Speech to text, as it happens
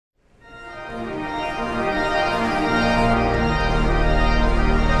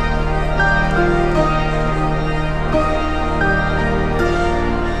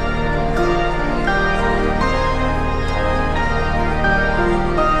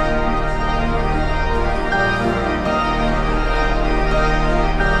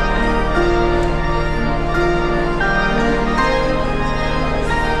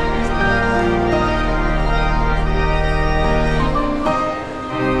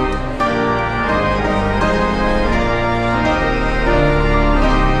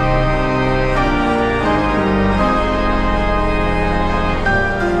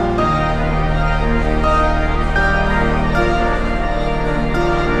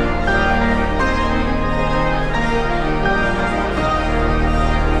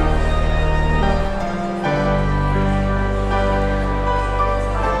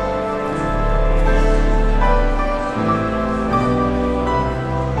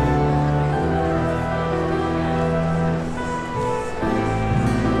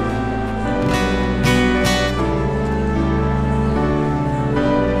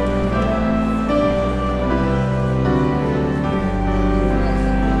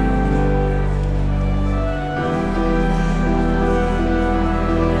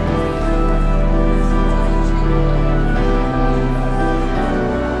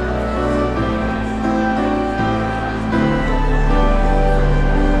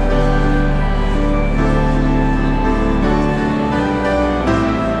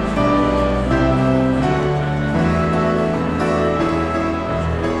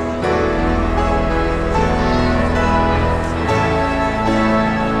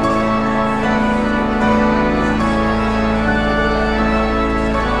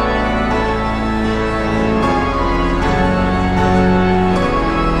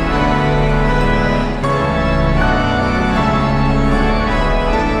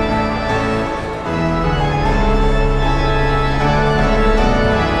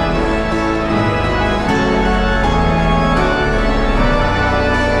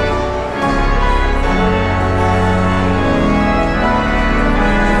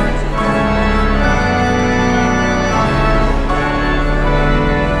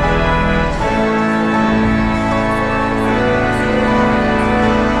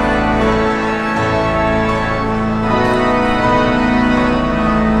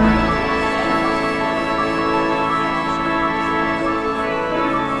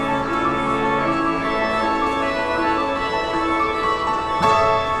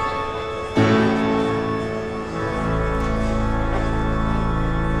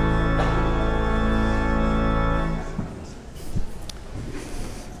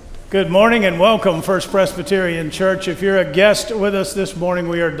Good morning and welcome, First Presbyterian Church. If you're a guest with us this morning,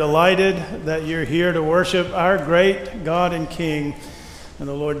 we are delighted that you're here to worship our great God and King and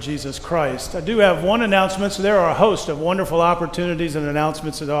the Lord Jesus Christ. I do have one announcement. So there are a host of wonderful opportunities and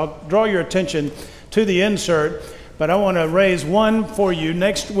announcements, and I'll draw your attention to the insert. But I want to raise one for you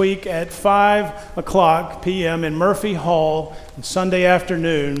next week at 5 o'clock p.m. in Murphy Hall, Sunday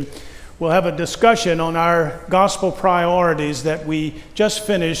afternoon. We'll have a discussion on our gospel priorities that we just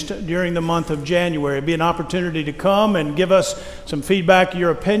finished during the month of January. It'll be an opportunity to come and give us some feedback,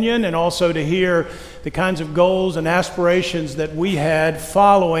 your opinion, and also to hear the kinds of goals and aspirations that we had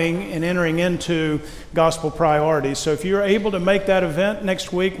following and entering into gospel priorities. So if you're able to make that event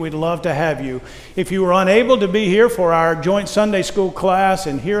next week, we'd love to have you. If you were unable to be here for our joint Sunday school class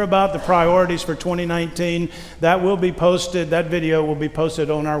and hear about the priorities for 2019, that will be posted, that video will be posted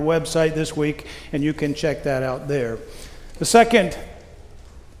on our website this week, and you can check that out there. The second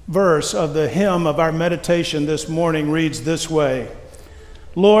verse of the hymn of our meditation this morning reads this way: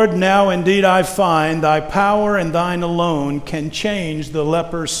 Lord, now indeed I find thy power and thine alone can change the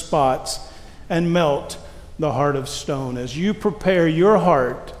leper's spots and melt the heart of stone. As you prepare your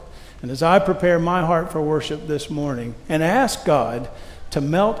heart, and as I prepare my heart for worship this morning, and ask God to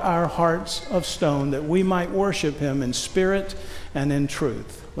melt our hearts of stone that we might worship him in spirit and in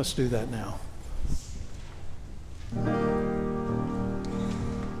truth. Let's do that now.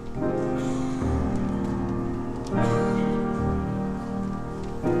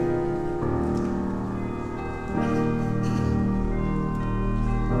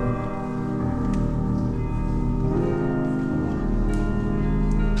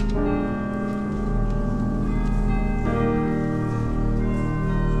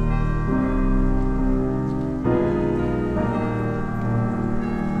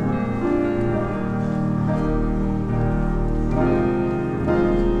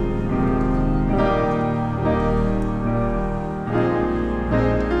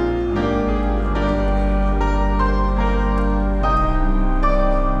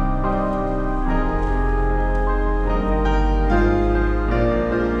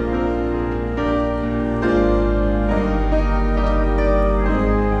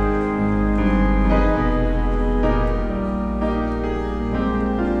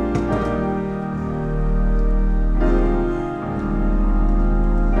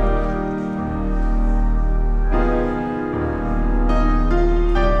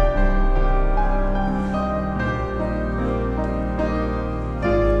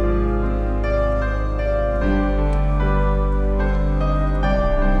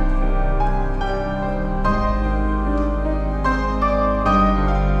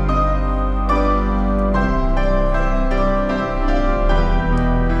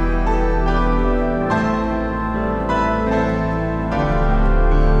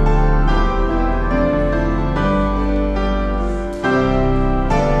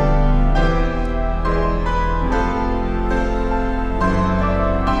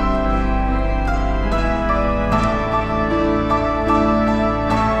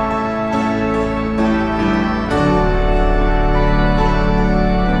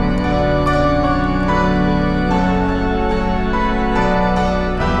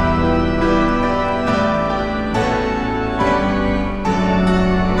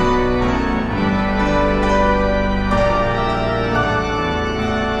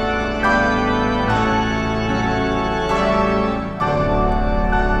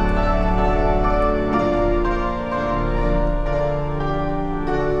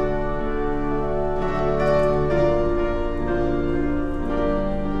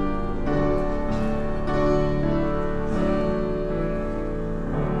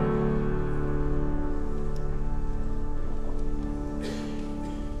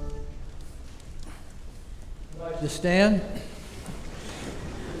 To stand.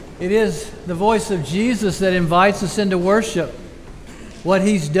 It is the voice of Jesus that invites us into worship. What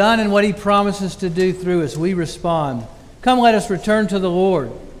he's done and what he promises to do through us, we respond. Come, let us return to the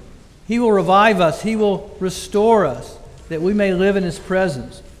Lord. He will revive us. He will restore us, that we may live in his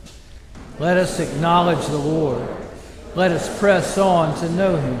presence. Let us acknowledge the Lord. Let us press on to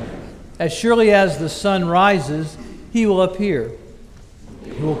know him. As surely as the sun rises, he will appear.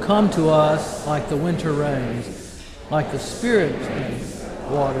 He will come to us like the winter rains, like the Spirit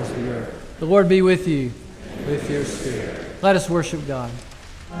waters the earth. The Lord be with you, with your spirit. Let us worship God.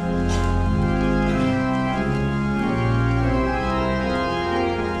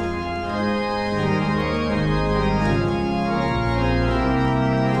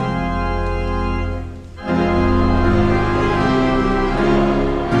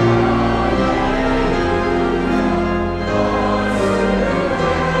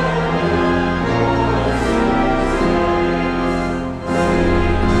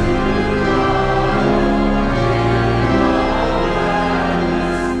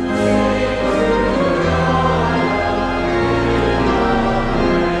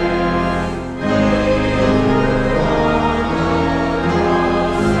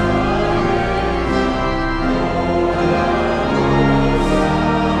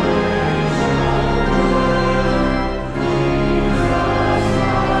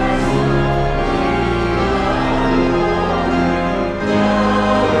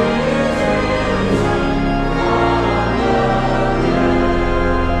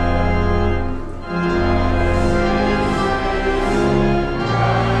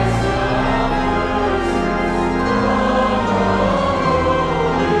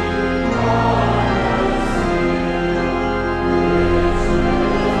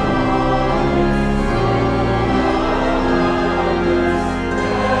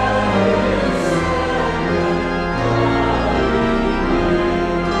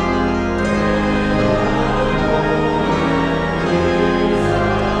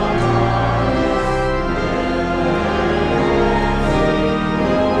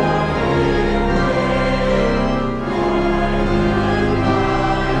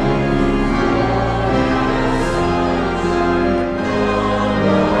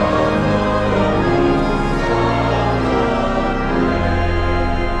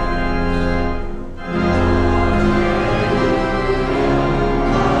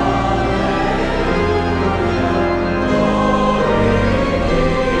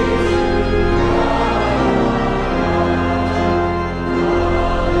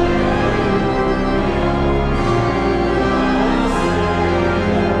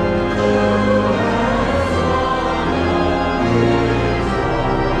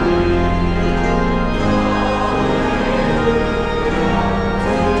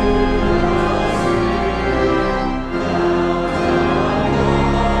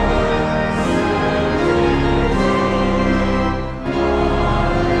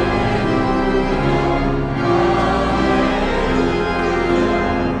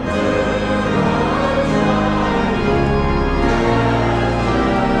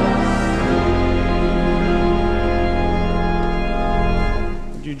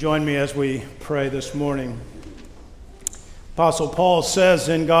 you join me as we pray this morning? Apostle Paul says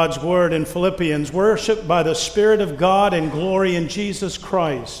in God's Word in Philippians, "Worship by the Spirit of God and glory in Jesus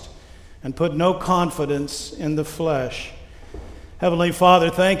Christ, and put no confidence in the flesh." Heavenly Father,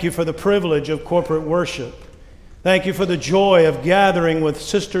 thank you for the privilege of corporate worship. Thank you for the joy of gathering with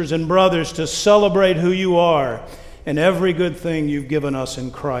sisters and brothers to celebrate who you are and every good thing you've given us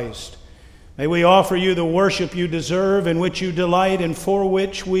in Christ. May we offer you the worship you deserve, in which you delight, and for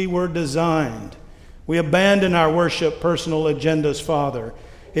which we were designed. We abandon our worship personal agendas, Father.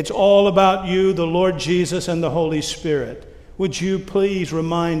 It's all about you, the Lord Jesus, and the Holy Spirit. Would you please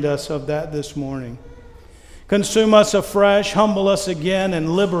remind us of that this morning? Consume us afresh, humble us again,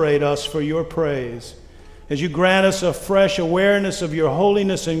 and liberate us for your praise. As you grant us a fresh awareness of your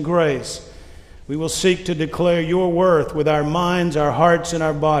holiness and grace, we will seek to declare your worth with our minds, our hearts, and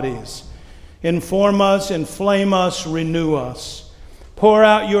our bodies. Inform us, inflame us, renew us. Pour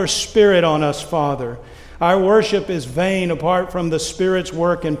out your Spirit on us, Father. Our worship is vain apart from the Spirit's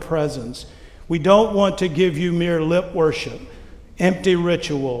work and presence. We don't want to give you mere lip worship, empty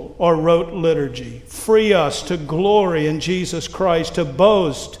ritual, or rote liturgy. Free us to glory in Jesus Christ, to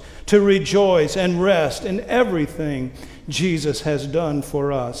boast, to rejoice, and rest in everything Jesus has done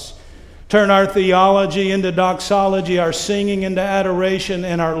for us. Turn our theology into doxology, our singing into adoration,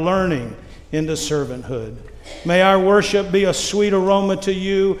 and our learning into servanthood. May our worship be a sweet aroma to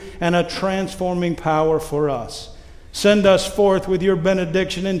you and a transforming power for us. Send us forth with your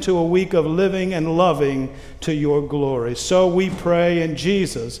benediction into a week of living and loving to your glory. So we pray in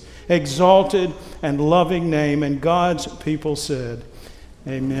Jesus' exalted and loving name, and God's people said,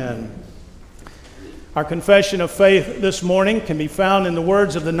 amen. Our confession of faith this morning can be found in the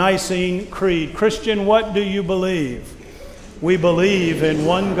words of the Nicene Creed. Christian, what do you believe? We believe in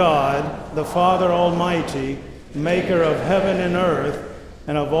one God, the Father Almighty, maker of heaven and earth,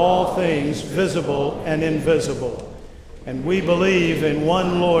 and of all things visible and invisible. And we believe in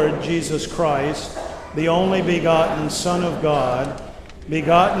one Lord Jesus Christ, the only begotten Son of God,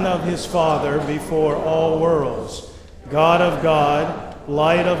 begotten of his Father before all worlds, God of God,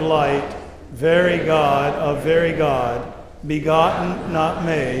 light of light, very God of very God, begotten, not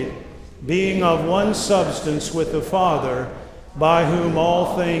made, being of one substance with the Father, by whom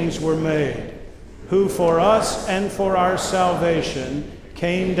all things were made, who for us and for our salvation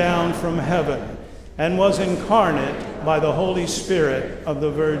came down from heaven, and was incarnate by the Holy Spirit of the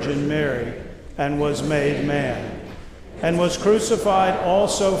Virgin Mary, and was made man, and was crucified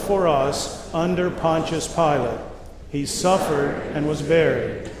also for us under Pontius Pilate. He suffered and was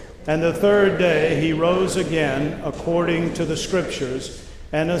buried, and the third day he rose again according to the Scriptures,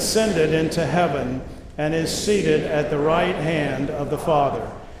 and ascended into heaven, and is seated at the right hand of the Father.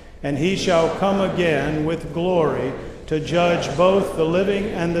 And he shall come again with glory to judge both the living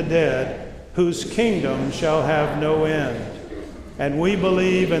and the dead, whose kingdom shall have no end. And we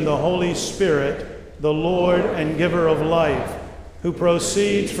believe in the Holy Spirit, the Lord and giver of life, who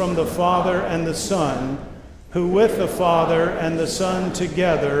proceeds from the Father and the Son, who with the Father and the Son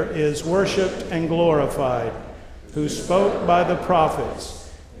together is worshiped and glorified, who spoke by the prophets.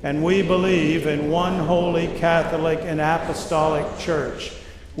 And we believe in one holy Catholic and Apostolic Church.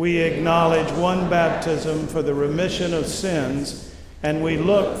 We acknowledge one baptism for the remission of sins, and we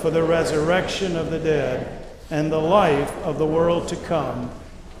look for the resurrection of the dead and the life of the world to come.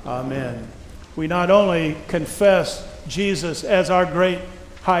 Amen. We not only confess Jesus as our great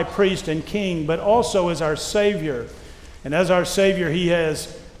high priest and king, but also as our Savior. And as our Savior, he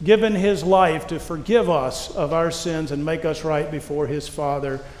has given his life to forgive us of our sins and make us right before his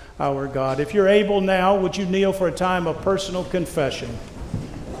Father, our God. If you're able now, would you kneel for a time of personal confession?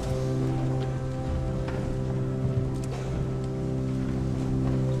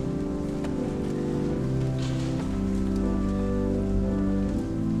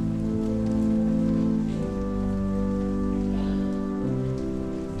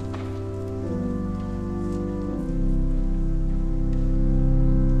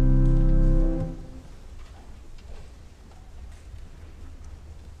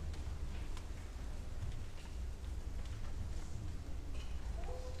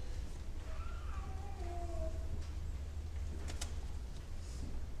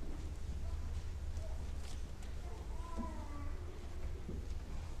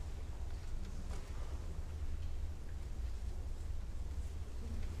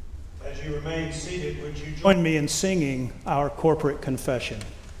 As you remain seated, would you join me in singing our corporate confession?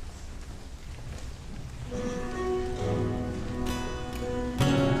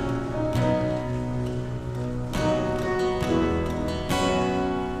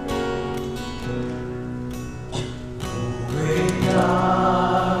 Great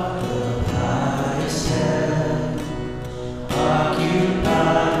God.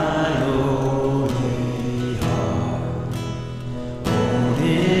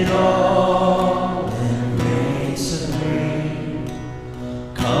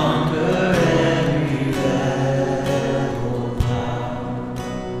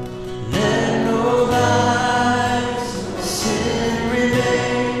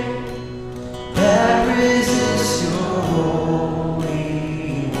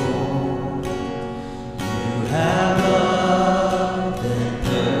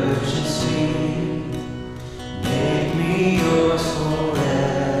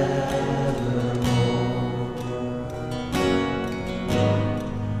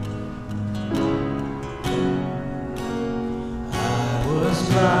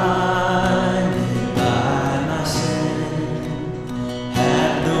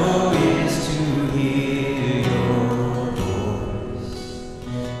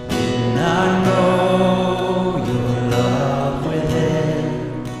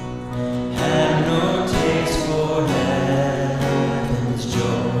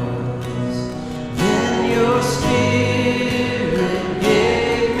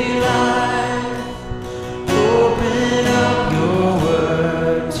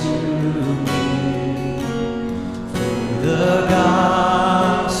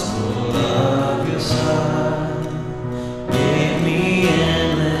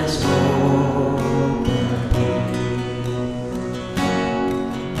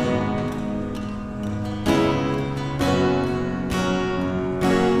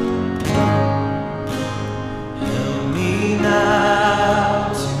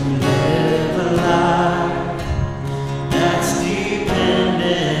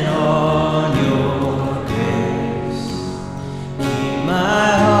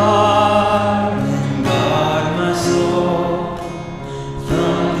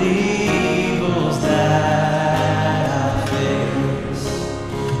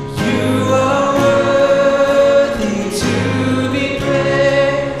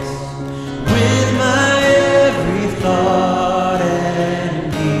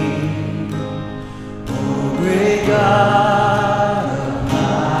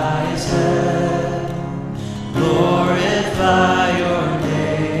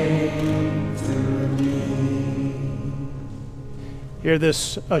 Hear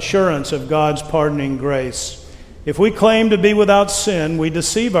this assurance of God's pardoning grace. If we claim to be without sin, we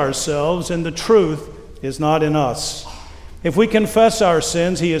deceive ourselves, and the truth is not in us. If we confess our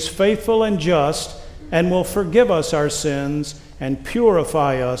sins, He is faithful and just, and will forgive us our sins and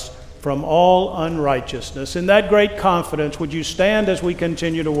purify us from all unrighteousness. In that great confidence, would you stand as we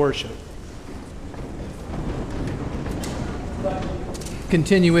continue to worship?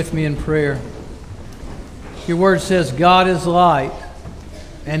 Continue with me in prayer. Your word says, God is light,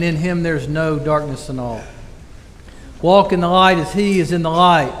 and in Him there's no darkness at all. Walk in the light as He is in the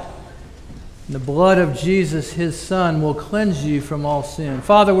light. And the blood of Jesus, His Son, will cleanse you from all sin.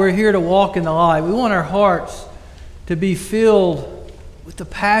 Father, we're here to walk in the light. We want our hearts to be filled with the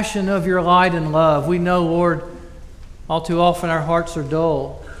passion of your light and love. We know, Lord, all too often our hearts are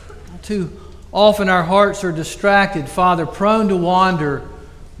dull. All too often our hearts are distracted, Father, prone to wander.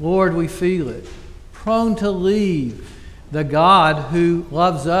 Lord, we feel it. Prone to leave the God who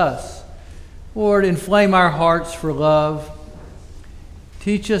loves us. Lord, inflame our hearts for love.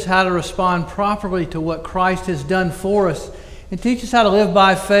 Teach us how to respond properly to what Christ has done for us. And teach us how to live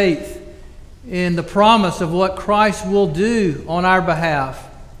by faith in the promise of what Christ will do on our behalf,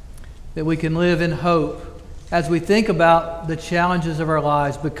 that we can live in hope as we think about the challenges of our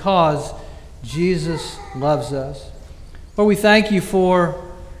lives, because Jesus loves us. Lord, we thank you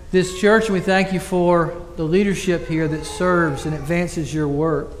for this church, and we thank you for the leadership here that serves and advances your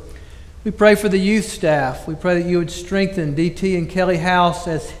work. We pray for the youth staff. We pray that you would strengthen DT and Kelly House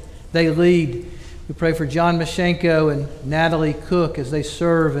as they lead. We pray for John Mashenko and Natalie Cook as they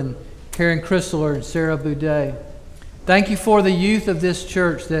serve, and Karen Chrysler and Sarah Boudet. Thank you for the youth of this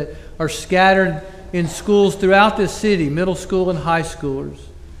church that are scattered in schools throughout this city, middle school and high schoolers.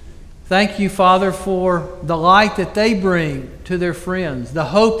 Thank you, Father, for the light that they bring to their friends, the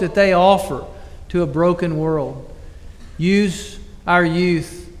hope that they offer to a broken world. Use our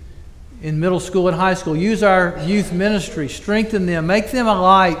youth in middle school and high school. Use our youth ministry. Strengthen them. Make them a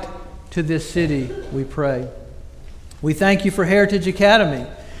light to this city, we pray. We thank you for Heritage Academy,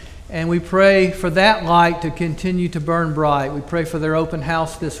 and we pray for that light to continue to burn bright. We pray for their open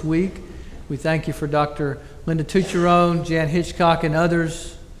house this week. We thank you for Dr. Linda Tucherone, Jan Hitchcock, and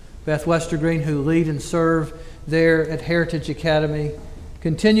others, Beth Westergreen, who lead and serve there at Heritage Academy.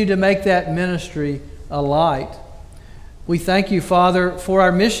 Continue to make that ministry a light. We thank you, Father, for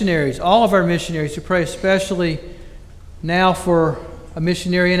our missionaries, all of our missionaries. We pray especially now for a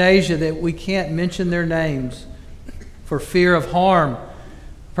missionary in Asia that we can't mention their names for fear of harm,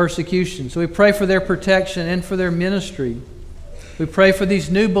 persecution. So we pray for their protection and for their ministry. We pray for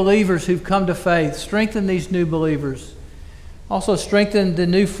these new believers who've come to faith. Strengthen these new believers. Also strengthen the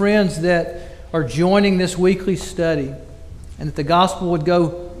new friends that are joining this weekly study, and that the gospel would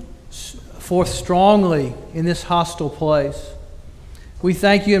go forth strongly in this hostile place. We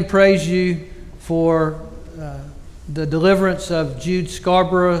thank you and praise you for the deliverance of Jude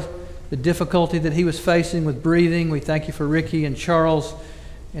Scarborough, the difficulty that he was facing with breathing. We thank you for Ricky and Charles,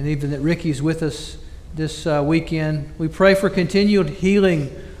 and even that Ricky's with us this weekend. We pray for continued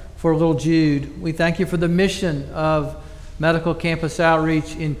healing for little Jude. We thank you for the mission of Medical Campus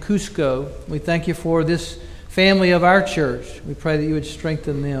Outreach in Cusco. We thank you for this family of our church. We pray that you would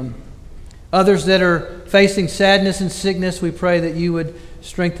strengthen them. Others that are facing sadness and sickness, we pray that you would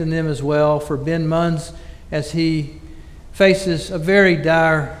strengthen them as well. For Ben Munns, as he faces a very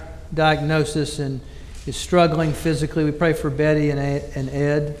dire diagnosis and is struggling physically, we pray for Betty and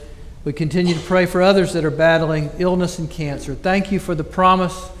Ed. We continue to pray for others that are battling illness and cancer. Thank you for the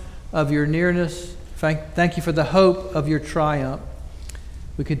promise of your nearness. Thank you for the hope of your triumph.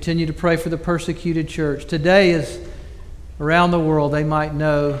 We continue to pray for the persecuted church. Today, as around the world they might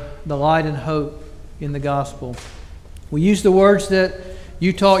know the light and hope in the gospel. We use the words that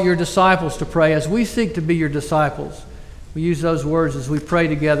you taught your disciples to pray as we seek to be your disciples. We use those words as we pray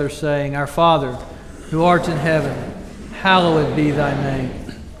together, saying, Our Father, who art in heaven, hallowed be thy name.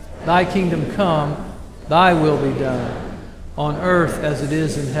 Thy kingdom come, thy will be done, on earth as it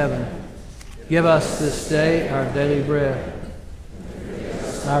is in heaven. Give us this day our daily bread,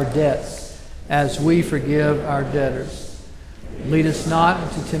 our debts, as we forgive our debtors. Lead us not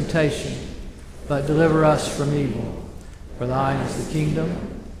into temptation, but deliver us from evil. For thine is the kingdom,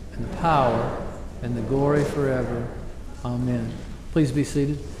 and the power, and the glory forever. Amen. Please be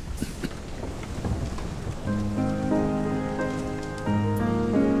seated.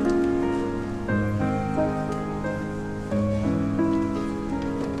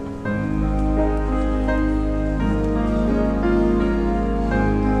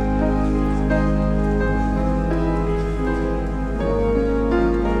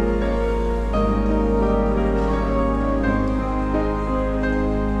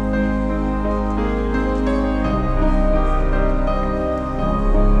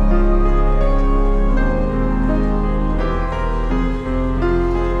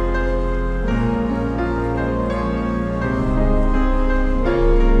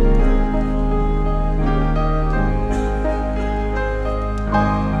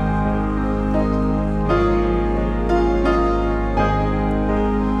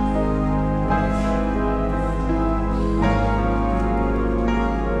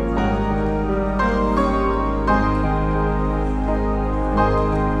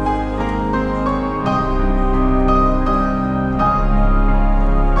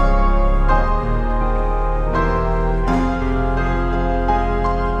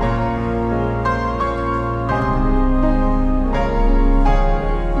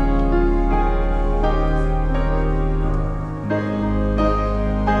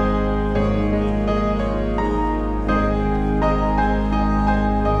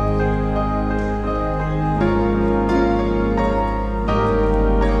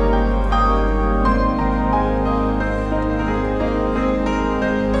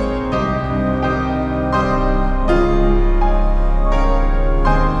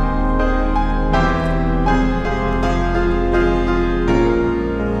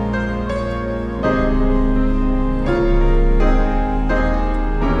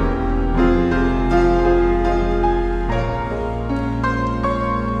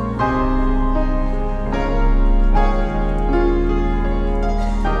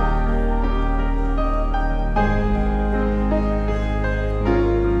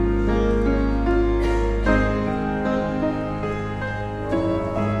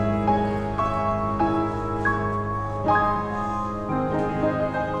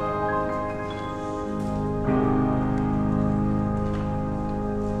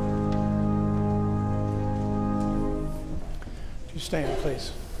 Stand,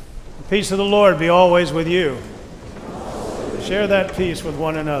 please. The peace of the Lord be always with you. Share that peace with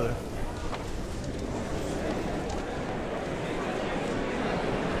one another.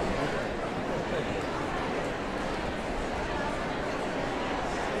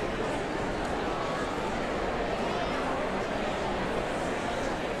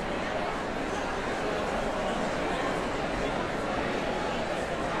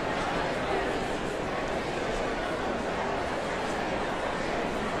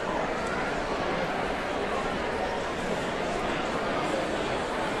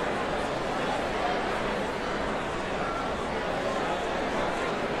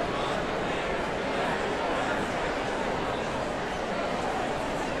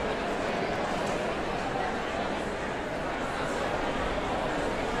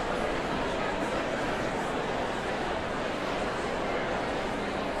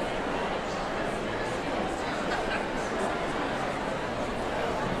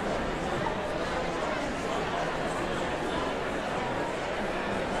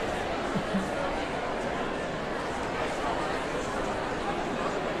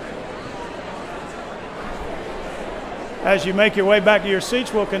 As you make your way back to your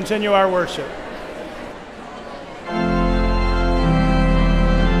seats, we'll continue our worship.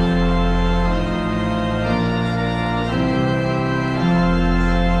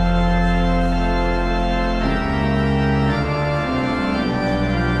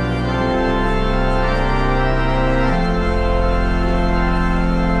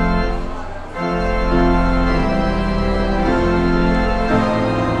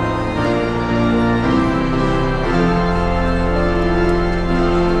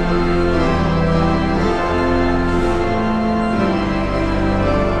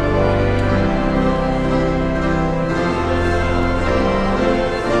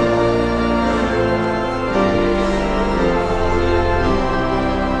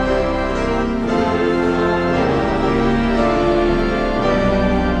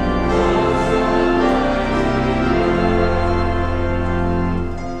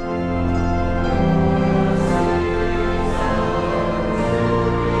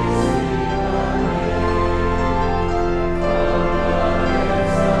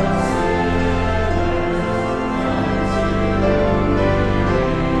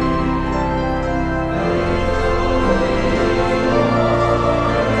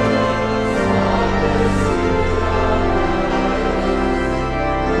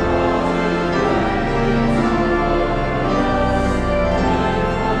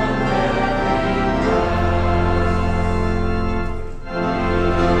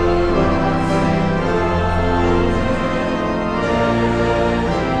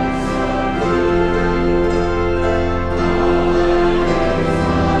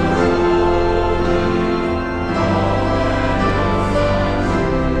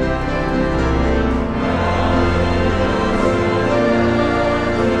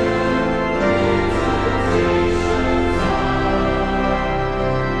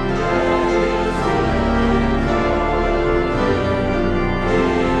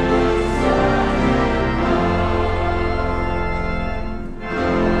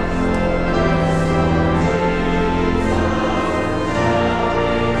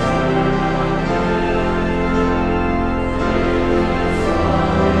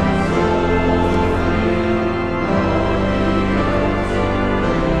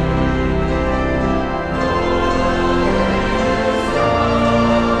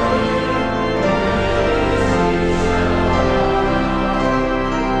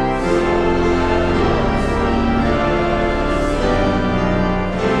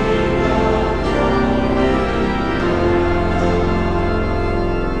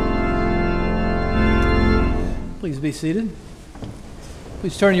 Be seated.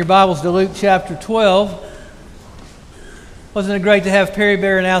 Please turn your Bibles to Luke chapter 12. Wasn't it great to have Perry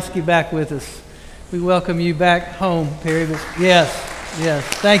Baranowski back with us? We welcome you back home, Perry. Yes.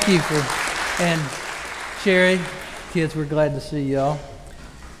 Thank you and Sherry, kids, we're glad to see y'all.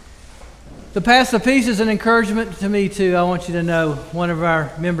 To pass the peace is an encouragement to me too. I want you to know, one of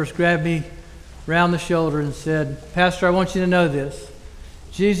our members grabbed me around the shoulder and said, "Pastor, I want you to know this.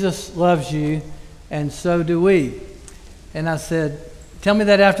 Jesus loves you, and so do we." And I said, "Tell me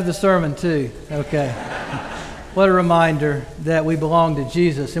that after the sermon too." Okay. What a reminder that we belong to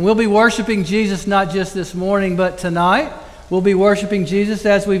Jesus. And we'll be worshiping Jesus not just this morning, but tonight. We'll be worshiping Jesus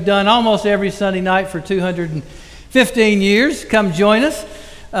as we've done almost every Sunday night for 215 years. Come join us.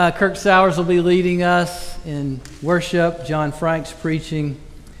 Kirk Sowers will be leading us in worship. John Frank's preaching.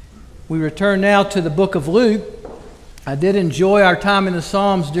 We return now to the book of Luke. I did enjoy our time in the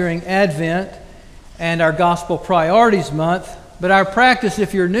Psalms during Advent and our Gospel Priorities Month. But our practice,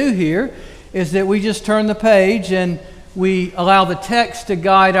 if you're new here, is that we just turn the page and we allow the text to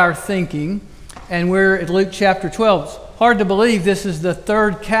guide our thinking. And we're at Luke chapter 12. It's hard to believe this is the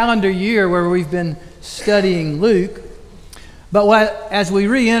third calendar year where we've been studying Luke. But as we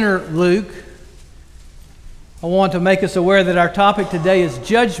re-enter Luke, I want to make us aware that our topic today is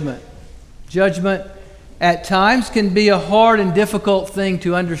judgment. Judgment at times can be a hard and difficult thing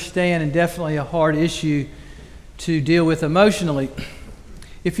to understand, and definitely a hard issue to deal with emotionally.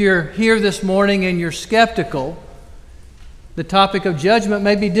 If you're here this morning and you're skeptical, the topic of judgment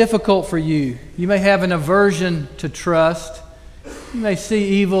may be difficult for you. You may have an aversion to trust. You may see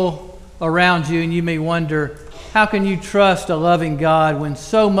evil around you, and you may wonder, how can you trust a loving God when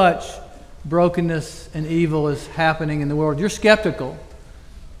so much brokenness and evil is happening in the world? You're skeptical.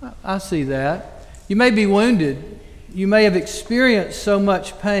 I see that. You may be wounded. You may have experienced so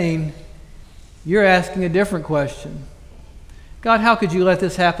much pain. You're asking a different question. God, how could you let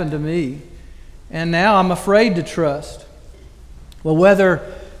this happen to me? And now I'm afraid to trust. Well, whether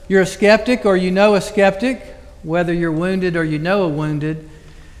you're a skeptic or you know a skeptic, whether you're wounded or you know a wounded,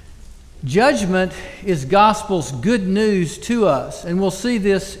 Judgment is gospel's good news to us, and we'll see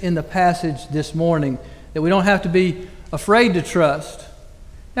this in the passage this morning, that we don't have to be afraid to trust.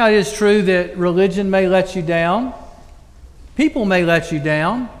 Now, it is true that religion may let you down, people may let you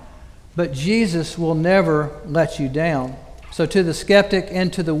down, but Jesus will never let you down. So to the skeptic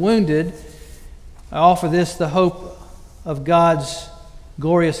and to the wounded, I offer this, the hope of God's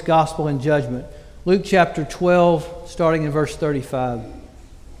glorious gospel and judgment. Luke chapter 12, starting in verse 35.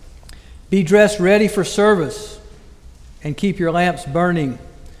 Be dressed ready for service, and keep your lamps burning,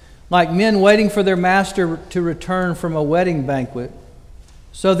 like men waiting for their master to return from a wedding banquet,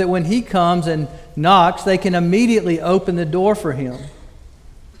 so that when he comes and knocks, they can immediately open the door for him.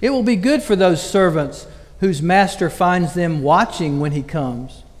 It will be good for those servants whose master finds them watching when he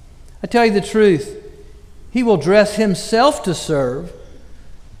comes. I tell you the truth, he will dress himself to serve,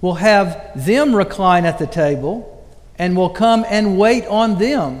 will have them recline at the table, and will come and wait on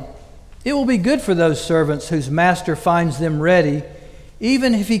them. It will be good for those servants whose master finds them ready,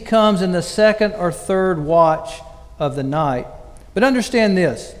 even if he comes in the second or third watch of the night. But understand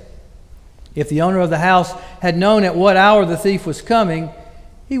this, if the owner of the house had known at what hour the thief was coming,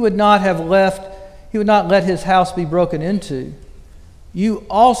 he would not let his house be broken into. You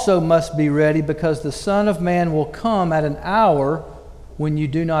also must be ready, because the Son of Man will come at an hour when you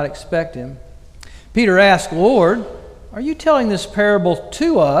do not expect him. Peter asked, Lord, are you telling this parable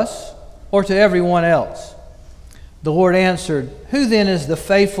to us or to everyone else? The Lord answered, Who then is the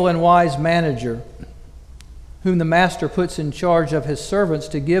faithful and wise manager, whom the master puts in charge of his servants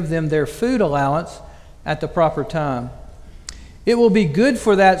to give them their food allowance at the proper time? It will be good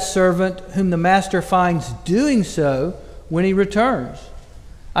for that servant whom the master finds doing so when he returns.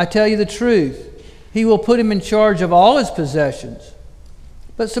 I tell you the truth, he will put him in charge of all his possessions.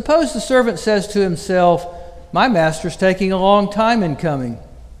 But suppose the servant says to himself, My master's taking a long time in coming.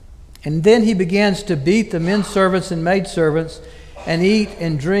 And then he begins to beat the men servants and maid servants, and eat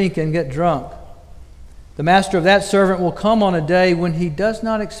and drink and get drunk. The master of that servant will come on a day when he does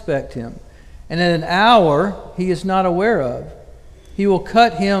not expect him, and at an hour he is not aware of. He will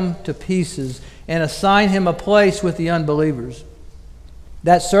cut him to pieces and assign him a place with the unbelievers.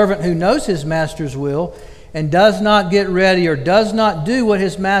 That servant who knows his master's will and does not get ready or does not do what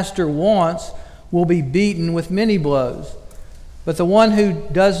his master wants will be beaten with many blows. But the one who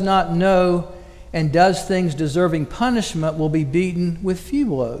does not know and does things deserving punishment will be beaten with few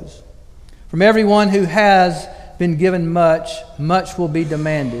blows. From everyone who has been given much, much will be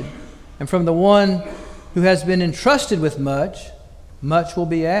demanded. And from the one who has been entrusted with much, much will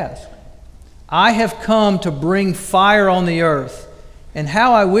be asked. I have come to bring fire on the earth, and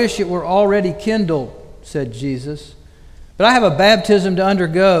how I wish it were already kindled, said Jesus. But I have a baptism to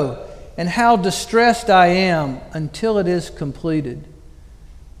undergo, and how distressed I am until it is completed.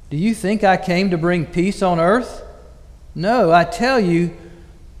 Do you think I came to bring peace on earth? No, I tell you,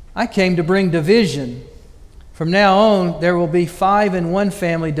 I came to bring division. From now on, there will be 5 in one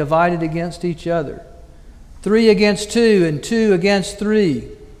family divided against each other, 3 against 2, and 2 against 3.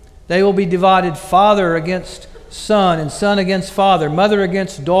 They will be divided, father against son, and son against father, mother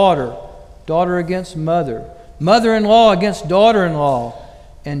against daughter, daughter against mother, mother-in-law against daughter-in-law,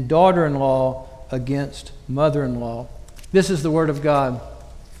 and daughter-in-law against mother-in-law. This is the word of God.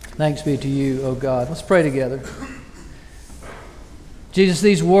 Thanks be to you, O God. Let's pray together. Jesus,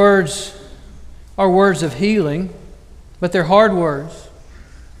 these words are words of healing, but they're hard words.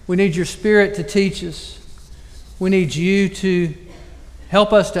 We need your Spirit to teach us. We need you to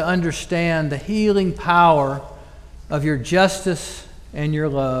help us to understand the healing power of your justice and your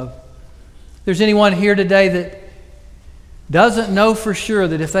love. If there's anyone here today that doesn't know for sure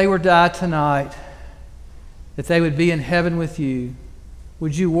that if they were to die tonight, that they would be in heaven with you,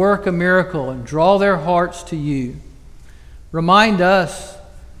 would you work a miracle and draw their hearts to you? Remind us,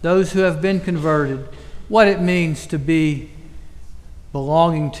 those who have been converted, what it means to be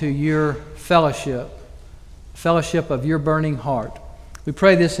belonging to your fellowship of your burning heart. We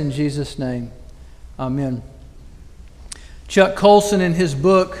pray this in Jesus' name. Amen. Chuck Colson, in his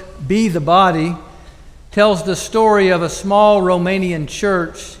book, Be the Body, tells the story of a small Romanian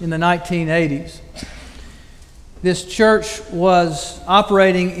church in the 1980s. This church was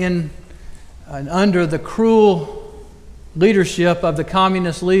operating in and under the cruel leadership of the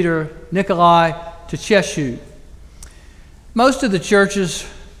communist leader Nicolae Ceausescu. Most of the churches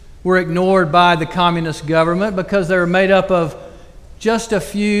were ignored by the communist government because they were made up of just a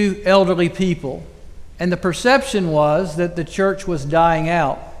few elderly people. And the perception was that the church was dying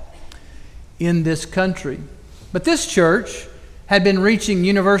out in this country. But this church had been reaching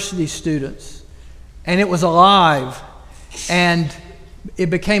university students, and it was alive, and it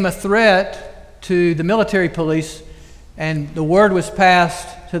became a threat to the military police, and the word was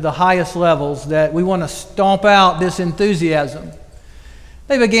passed to the highest levels that we want to stomp out this enthusiasm.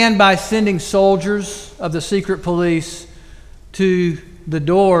 They began by sending soldiers of the secret police to the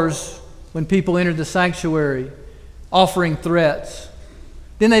doors when people entered the sanctuary, offering threats.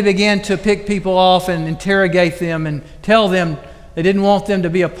 Then they began to pick people off and interrogate them and tell them they didn't want them to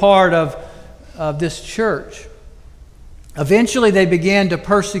be a part of this church. Eventually, they began to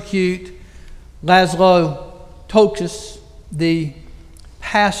persecute Laszlo Tokas, the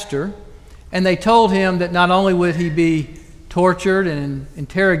pastor, and they told him that not only would he be tortured and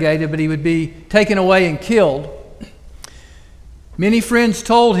interrogated, but he would be taken away and killed. Many friends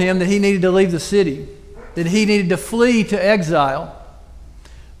told him that he needed to leave the city, that he needed to flee to exile.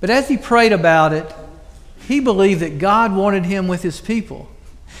 But as he prayed about it, he believed that God wanted him with his people.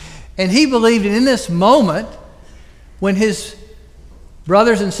 And he believed that in this moment, when his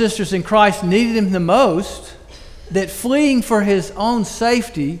brothers and sisters in Christ needed him the most, that fleeing for his own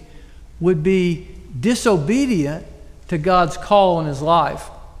safety would be disobedient to God's call on his life.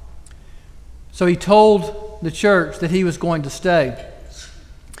 So he told the church that he was going to stay.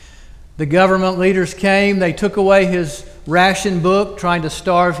 The government leaders came. They took away his ration book, trying to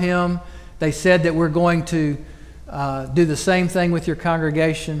starve him. They said that we're going to do the same thing with your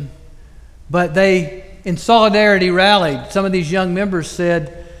congregation. But they, in solidarity, rallied. Some of these young members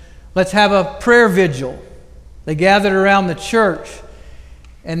said, let's have a prayer vigil. They gathered around the church,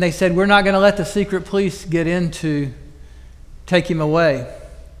 and they said, we're not going to let the secret police get in to take him away.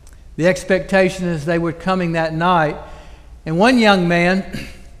 The expectation is they were coming that night, and one young man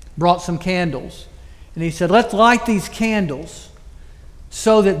brought some candles, and he said, let's light these candles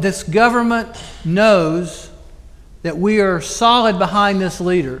so that this government knows that we are solid behind this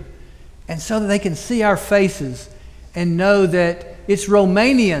leader, and so that they can see our faces and know that it's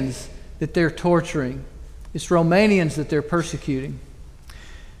Romanians that they're torturing. It's Romanians that they're persecuting.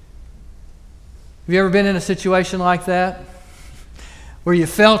 Have you ever been in a situation like that, where you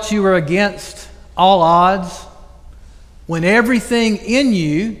felt you were against all odds, when everything in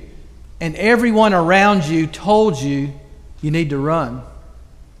you and everyone around you told you you need to run?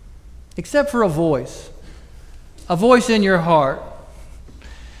 Except for a voice in your heart,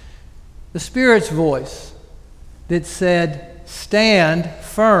 the Spirit's voice that said, stand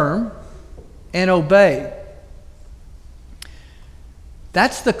firm and obey.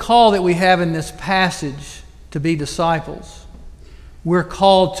 That's the call that we have in this passage to be disciples. We're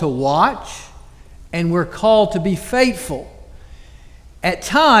called to watch, and we're called to be faithful. At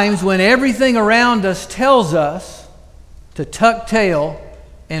times when everything around us tells us to tuck tail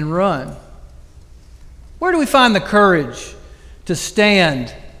and run. Where do we find the courage to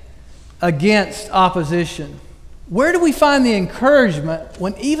stand against opposition? Where do we find the encouragement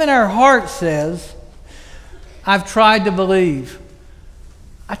when even our heart says, I've tried to believe,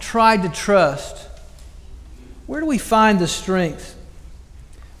 I tried to trust? Where do we find the strength?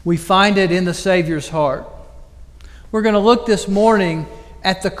 We find it in the Savior's heart. We're going to look this morning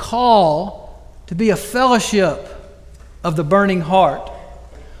at the call to be a fellowship of the burning heart.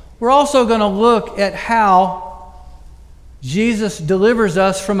 We're also going to look at how Jesus delivers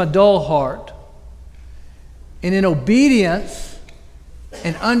us from a dull heart. And in obedience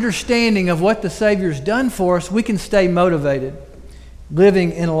and understanding of what the Savior's done for us, we can stay motivated,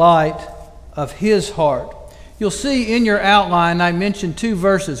 living in light of His heart. You'll see in your outline, I mentioned 2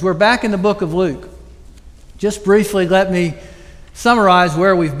 verses. We're back in the book of Luke. Just briefly, let me summarize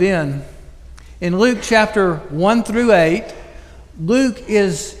where we've been. In Luke chapter 1 through 8, Luke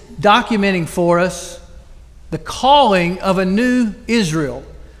is documenting for us the calling of a new Israel,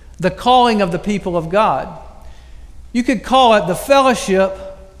 the calling of the people of God. You could call it the fellowship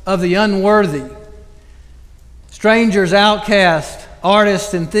of the unworthy. Strangers, outcasts,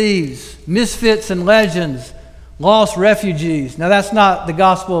 artists and thieves, misfits and legends, lost refugees. Now that's not the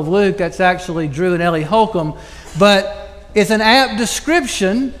Gospel of Luke, that's actually Drew and Ellie Holcomb, but it's an apt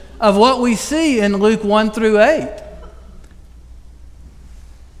description of what we see in Luke 1 through 8.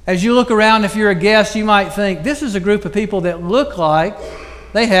 As you look around, if you're a guest, you might think, this is a group of people that look like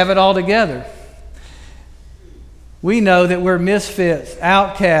they have it all together. We know that we're misfits,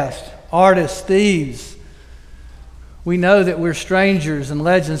 outcasts, artists, thieves. We know that we're strangers and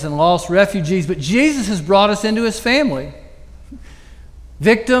legends and lost refugees, but Jesus has brought us into His family.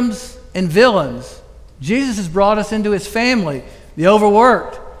 Victims and villains. Jesus has brought us into His family. The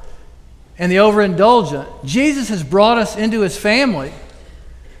overworked and the overindulgent. Jesus has brought us into His family.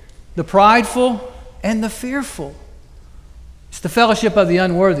 The prideful and the fearful. It's the fellowship of the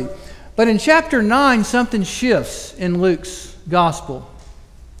unworthy. But in chapter 9, something shifts in Luke's gospel.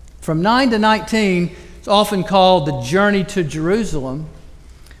 From 9 to 19, it's often called the journey to Jerusalem.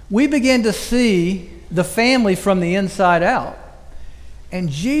 We begin to see the family from the inside out. And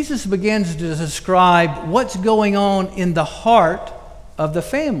Jesus begins to describe what's going on in the heart of the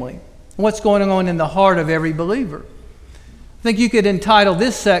family, what's going on in the heart of every believer. I think you could entitle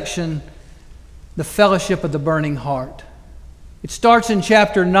this section, The Fellowship of the Burning Heart. It starts in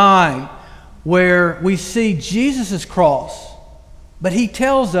chapter 9, where we see Jesus' cross, but he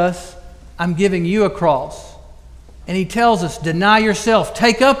tells us, I'm giving you a cross. And he tells us, deny yourself,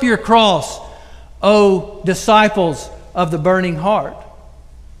 take up your cross, O disciples of the burning heart.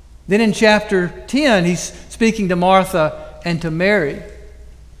 Then in chapter 10, he's speaking to Martha and to Mary.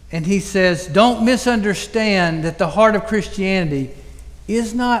 And he says, don't misunderstand that the heart of Christianity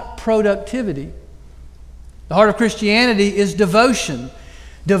is not productivity. The heart of Christianity is devotion.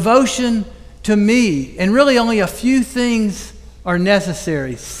 Devotion to me. And really only a few things are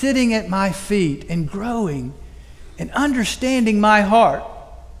necessary. Sitting at my feet and growing and understanding my heart.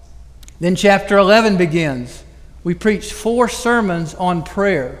 Then chapter 11 begins. We preached 4 sermons on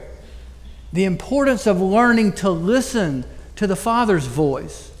prayer. The importance of learning to listen to the Father's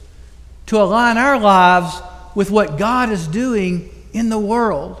voice, to align our lives with what God is doing in the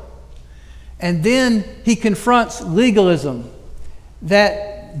world. And then he confronts legalism,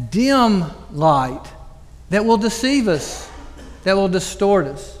 that dim light that will deceive us, that will distort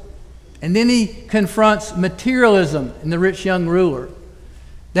us. And then he confronts materialism in the rich young ruler,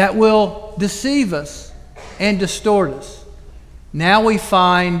 that will deceive us and distort us. Now we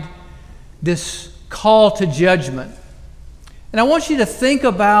find this call to judgment. And I want you to think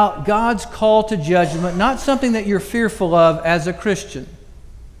about God's call to judgment, not something that you're fearful of as a Christian.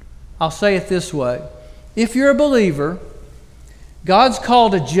 I'll say it this way. If you're a believer, God's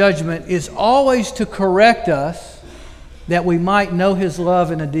call to judgment is always to correct us that we might know his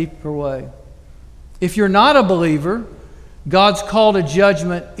love in a deeper way. If you're not a believer, God's call to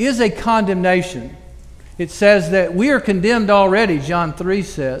judgment is a condemnation. It says that we are condemned already, John 3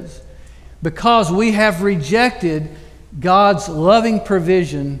 says, because we have rejected God's loving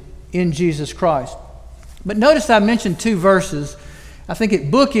provision in Jesus Christ. But notice I mentioned 2 verses. I think it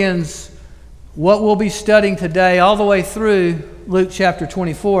bookends what we'll be studying today all the way through Luke chapter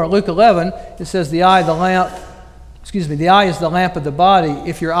 24. Luke 11, it says the eye is the lamp of the body.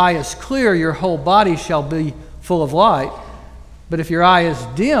 If your eye is clear, your whole body shall be full of light. But if your eye is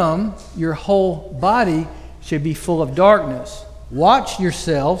dim, your whole body should be full of darkness. Watch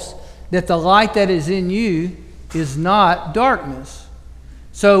yourselves that the light that is in you is not darkness.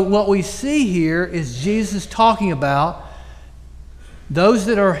 So what we see here is Jesus talking about those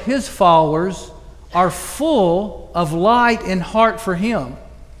that are his followers are full of light and heart for him.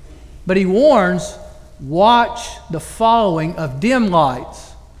 But he warns, watch the following of dim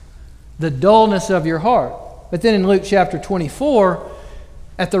lights, the dullness of your heart. But then in Luke chapter 24,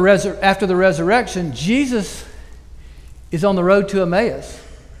 after the resurrection, Jesus is on the road to Emmaus.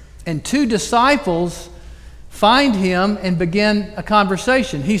 And 2 disciples find him and begin a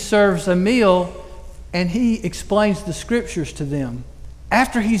conversation. He serves a meal and he explains the scriptures to them.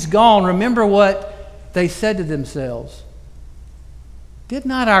 After he's gone, remember what they said to themselves. Did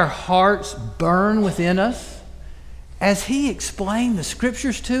not our hearts burn within us as he explained the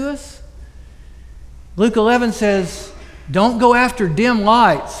scriptures to us? Luke 11 says, don't go after dim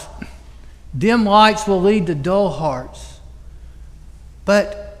lights. Dim lights will lead to dull hearts.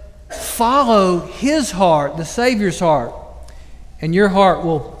 But follow his heart, the Savior's heart, and your heart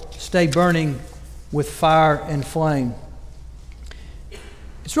will stay burning with fire and flame.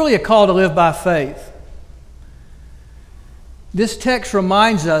 It's really a call to live by faith. This text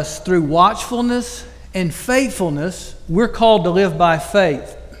reminds us through watchfulness and faithfulness, we're called to live by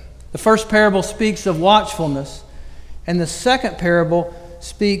faith. The first parable speaks of watchfulness, and the second parable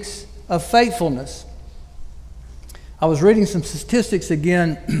speaks of faithfulness. I was reading some statistics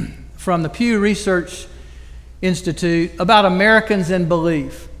again from the Pew Research Institute about Americans and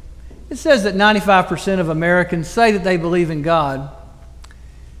belief. It says that 95% of Americans say that they believe in God.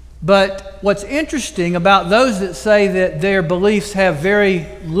 But what's interesting about those that say that their beliefs have very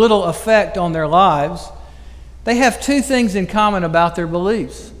little effect on their lives, they have 2 things in common about their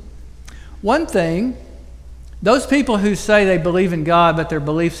beliefs. One thing, those people who say they believe in God but their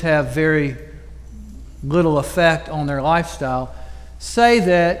beliefs have very little effect on their lifestyle, say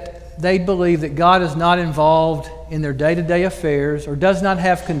that they believe that God is not involved in their day-to-day affairs or does not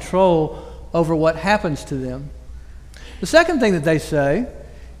have control over what happens to them. The second thing that they say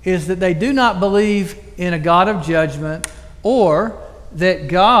is that they do not believe in a God of judgment or that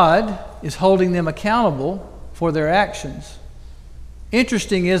God is holding them accountable for their actions.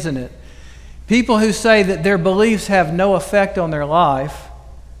 Interesting, isn't it? People who say that their beliefs have no effect on their life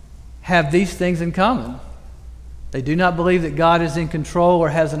have these things in common. They do not believe that God is in control or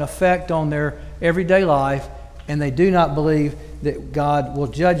has an effect on their everyday life, and they do not believe that God will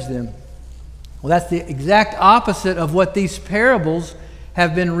judge them. Well, that's the exact opposite of what these parables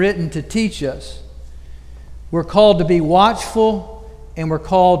have been written to teach us. We're called to be watchful, and we're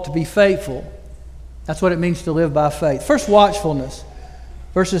called to be faithful. That's what it means to live by faith. First, watchfulness.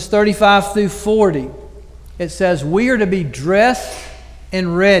 Verses 35 through 40. It says, we are to be dressed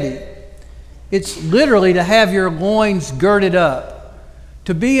and ready. It's literally to have your loins girded up.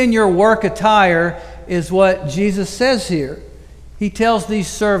 To be in your work attire is what Jesus says here. He tells these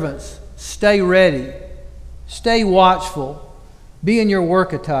servants, stay ready, stay watchful, be in your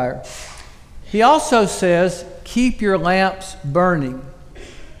work attire. He also says, keep your lamps burning.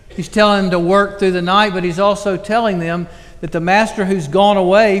 He's telling them to work through the night, but he's also telling them that the master who's gone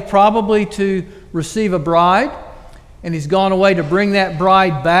away probably to receive a bride, and he's gone away to bring that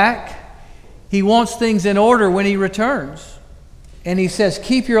bride back, he wants things in order when he returns. And he says,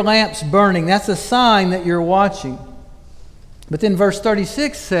 keep your lamps burning. That's a sign that you're watching. But then verse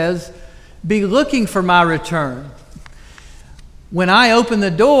 36 says, be looking for my return. When I open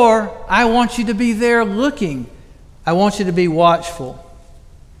the door, I want you to be there looking. I want you to be watchful.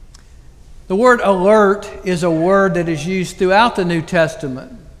 The word alert is a word that is used throughout the New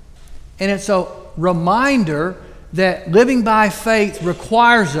Testament. And it's a reminder that living by faith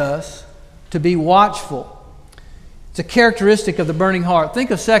requires us to be watchful. It's a characteristic of the burning heart.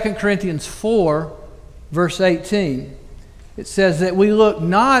 Think of 2 Corinthians 4, verse 18. It says that we look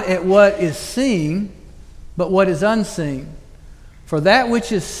not at what is seen, but what is unseen. For that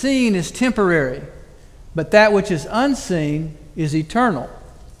which is seen is temporary, but that which is unseen is eternal.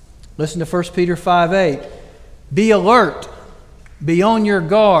 Listen to 1 Peter 5:8. Be alert, be on your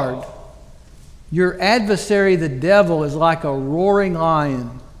guard. Your adversary, the devil, is like a roaring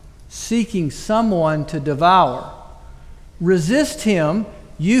lion, seeking someone to devour. Resist him,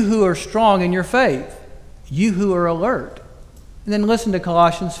 you who are strong in your faith, you who are alert. And then listen to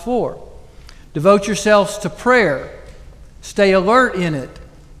Colossians 4. Devote yourselves to prayer. Stay alert in it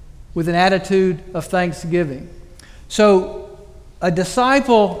with an attitude of thanksgiving. So a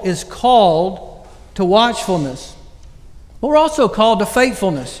disciple is called to watchfulness. But we're also called to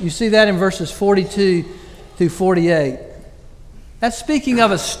faithfulness. You see that in verses 42 through 48. That's speaking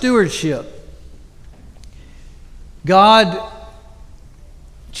of a stewardship. God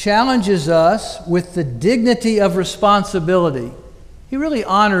challenges us with the dignity of responsibility. He really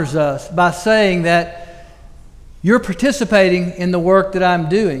honors us by saying that you're participating in the work that I'm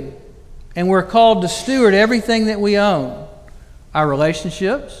doing. And we're called to steward everything that we own. Our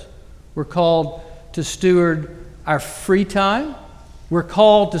relationships. We're called to steward our free time. We're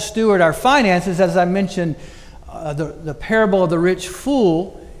called to steward our finances. As I mentioned, the parable of the rich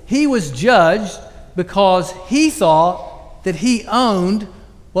fool, he was judged because he thought that he owned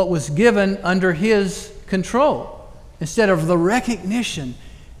what was given under his control. Instead of the recognition,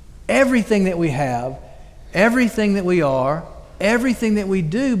 everything that we have, everything that we are, everything that we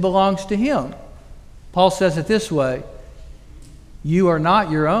do belongs to him. Paul says it this way, you are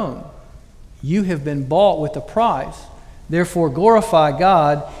not your own. You have been bought with a price. Therefore, glorify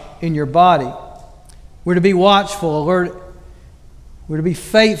God in your body. We're to be watchful, alert. We're to be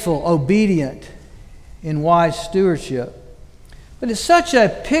faithful, obedient, in wise stewardship. But it's such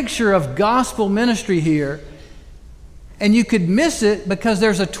a picture of gospel ministry here, and you could miss it because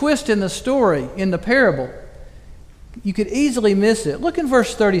there's a twist in the story, in the parable. You could easily miss it. Look in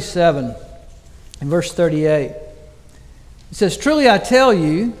verse 37 and verse 38. It says, truly I tell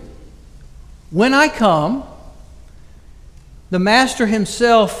you, when I come, the master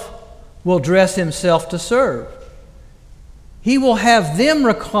himself will dress himself to serve. He will have them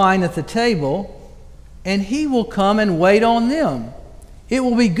recline at the table, and he will come and wait on them. It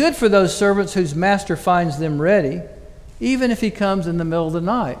will be good for those servants whose master finds them ready, even if he comes in the middle of the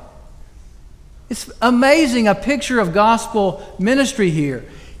night. It's amazing, a picture of gospel ministry here.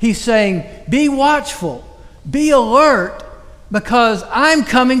 He's saying, be watchful, be alert, because I'm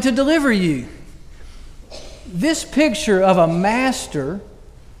coming to deliver you. This picture of a master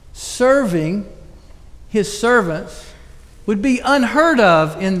serving his servants would be unheard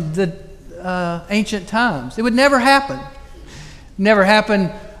of in the ancient times. It would never happen. Never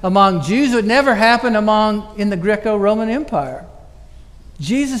happen among Jews. It would never happen in the Greco-Roman Empire.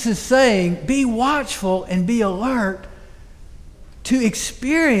 Jesus is saying, be watchful and be alert to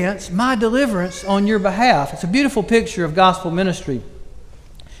experience my deliverance on your behalf. It's a beautiful picture of gospel ministry.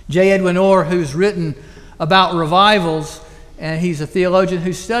 J. Edwin Orr, who's written about revivals and he's a theologian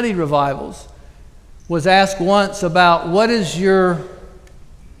who studied revivals, was asked once about what is your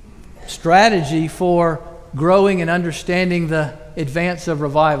strategy for growing and understanding the advance of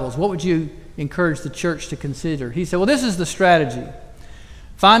revivals. What would you encourage the church to consider? He said, well, this is the strategy.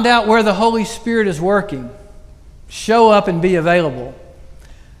 Find out where the Holy Spirit is working. Show up and be available.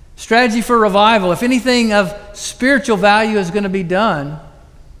 Strategy for revival. If anything of spiritual value is going to be done,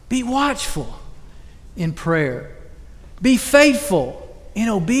 be watchful in prayer. Be faithful in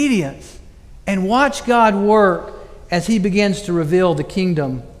obedience. And watch God work as He begins to reveal the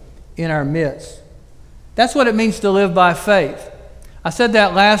kingdom in our midst. That's what it means to live by faith. I said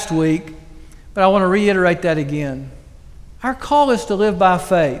that last week, but I want to reiterate that again. Our call is to live by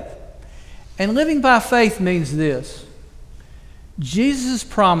faith. And living by faith means this. Jesus'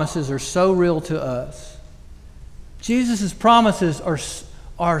 promises are so real to us. Jesus' promises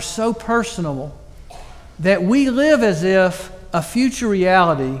are so personal that we live as if a future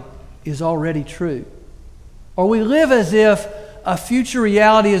reality is already true. Or we live as if a future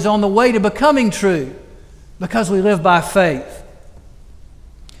reality is on the way to becoming true because we live by faith.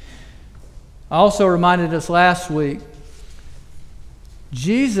 I also reminded us last week,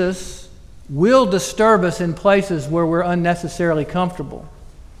 Jesus will disturb us in places where we're unnecessarily comfortable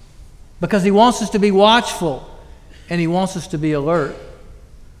because He wants us to be watchful and He wants us to be alert.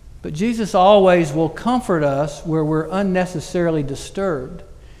 But Jesus always will comfort us where we're unnecessarily disturbed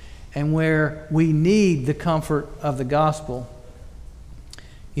and where we need the comfort of the gospel.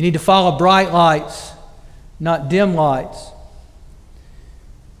 You need to follow bright lights, not dim lights.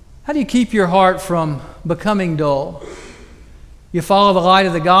 How do you keep your heart from becoming dull? You follow the light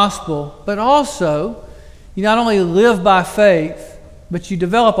of the gospel, but also you not only live by faith, but you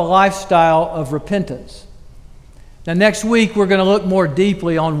develop a lifestyle of repentance. Now, next week we're going to look more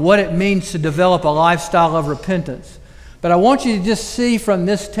deeply on what it means to develop a lifestyle of repentance. But I want you to just see from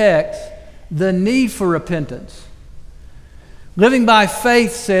this text the need for repentance. Living by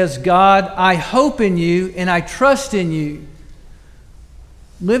faith says, God, I hope in you and I trust in you.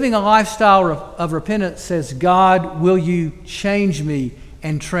 Living a lifestyle of repentance says, God, will you change me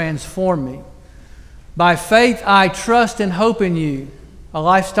and transform me? By faith, I trust and hope in you. A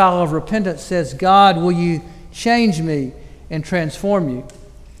lifestyle of repentance says, God, will you change me and transform you?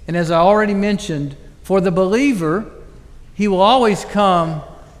 And as I already mentioned, for the believer, he will always come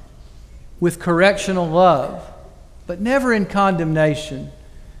with correctional love, but never in condemnation,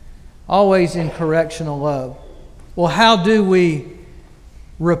 always in correctional love. Well, how do we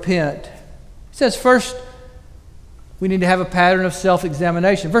repent? It says first we need to have a pattern of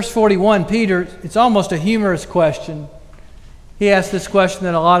self-examination. Verse 41, Peter, it's almost a humorous question. He asked this question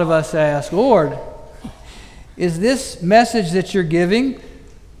that a lot of us ask, Lord, is this message that you're giving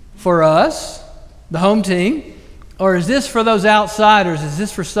for us, the home team, or is this for those outsiders? Is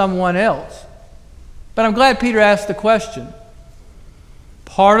this for someone else? But I'm glad Peter asked the question.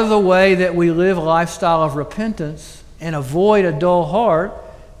 Part of the way that we live a lifestyle of repentance and avoid a dull heart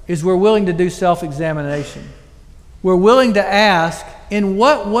is we're willing to do self-examination. We're willing to ask, in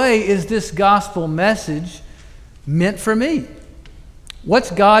what way is this gospel message meant for me?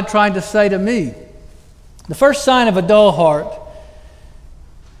 What's God trying to say to me? The first sign of a dull heart,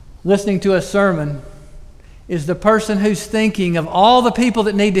 listening to a sermon, is the person who's thinking of all the people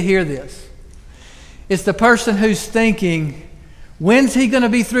that need to hear this. It's the person who's thinking, when's he going to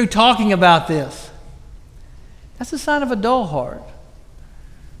be through talking about this? That's a sign of a dull heart.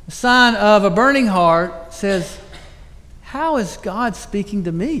 The sign of a burning heart says, how is God speaking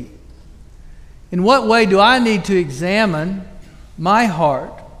to me? In what way do I need to examine my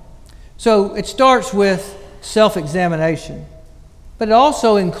heart? So it starts with self-examination, but it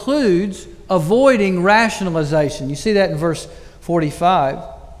also includes avoiding rationalization. You see that in verse 45.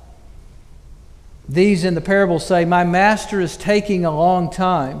 These in the parable say, my master is taking a long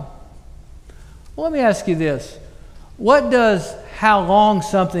time. Well, let me ask you this. What does how long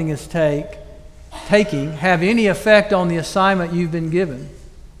something is taking have any effect on the assignment you've been given?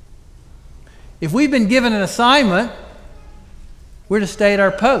 If we've been given an assignment, we're to stay at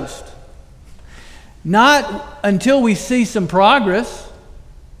our post. Not until we see some progress,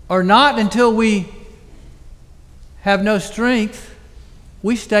 or not until we have no strength.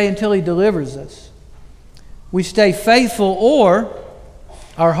 We stay until He delivers us. We stay faithful, or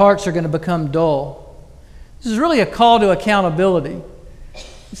our hearts are going to become dull. This is really a call to accountability.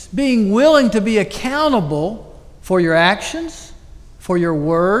 It's being willing to be accountable for your actions, for your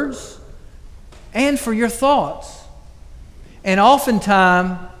words, and for your thoughts. And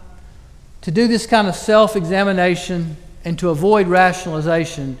oftentimes, to do this kind of self-examination and to avoid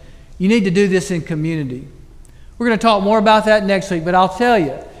rationalization, you need to do this in community. We're going to talk more about that next week, but I'll tell you,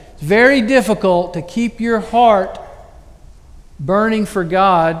 it's very difficult to keep your heart burning for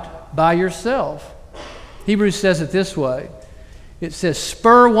God by yourself. Hebrews says it this way. It says,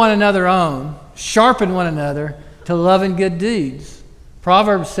 spur one another on, sharpen one another to love and good deeds.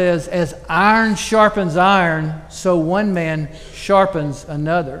 Proverbs says, as iron sharpens iron, so one man sharpens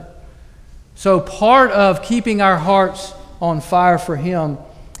another. So part of keeping our hearts on fire for Him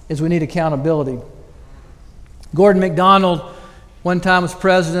is we need accountability. Gordon MacDonald one time was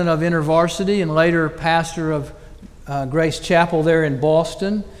president of InterVarsity and later pastor of Grace Chapel there in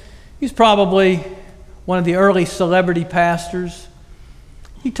Boston. He's probably one of the early celebrity pastors.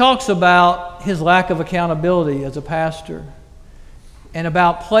 He talks about his lack of accountability as a pastor and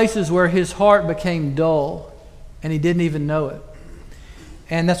about places where his heart became dull and he didn't even know it.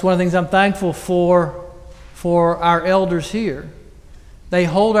 And that's one of the things I'm thankful for our elders here. They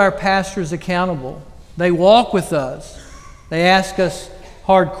hold our pastors accountable. They walk with us. They ask us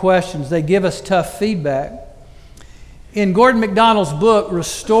hard questions. They give us tough feedback. In Gordon MacDonald's book,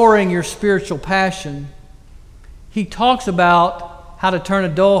 Restoring Your Spiritual Passion, he talks about how to turn a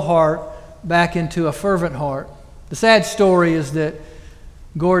dull heart back into a fervent heart. The sad story is that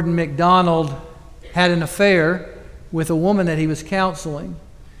Gordon MacDonald had an affair with a woman that he was counseling,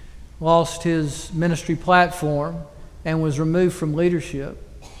 lost his ministry platform, and was removed from leadership.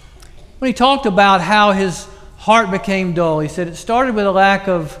 When he talked about how his heart became dull, he said it started with a lack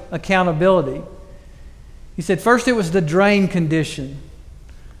of accountability. He said, first it was the drain condition.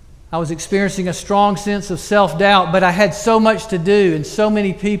 I was experiencing a strong sense of self-doubt, but I had so much to do and so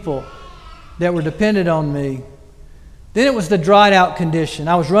many people that were dependent on me. Then it was the dried out condition.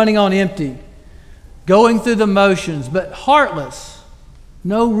 I was running on empty, going through the motions, but heartless.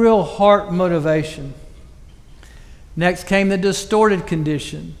 No real heart motivation. Next came the distorted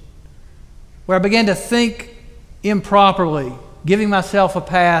condition, where I began to think improperly, giving myself a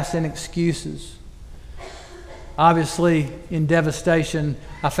pass and excuses. Obviously, in devastation,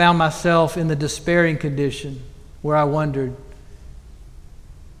 I found myself in the despairing condition where I wondered,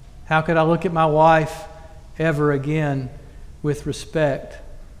 how could I look at my wife ever again with respect?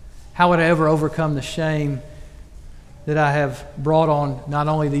 How would I ever overcome the shame that I have brought on not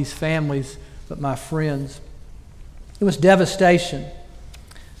only these families, but my friends? It was devastation.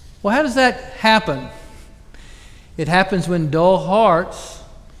 Well, how does that happen? It happens when dull hearts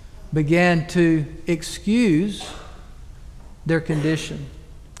began to excuse their condition.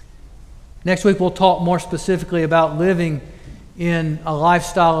 Next week we'll talk more specifically about living in a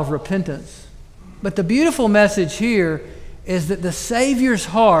lifestyle of repentance. But the beautiful message here is that the Savior's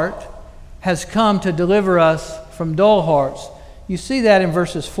heart has come to deliver us from dull hearts. You see that in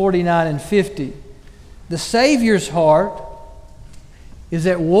verses 49 and 50. The Savior's heart is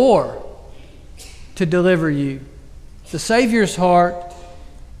at war to deliver you. The Savior's heart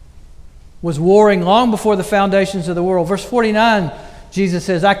was warring long before the foundations of the world. Verse 49, Jesus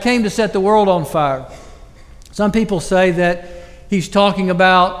says, I came to set the world on fire. Some people say that He's talking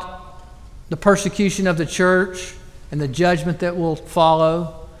about the persecution of the church and the judgment that will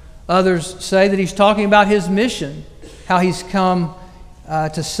follow. Others say that He's talking about His mission, how He's come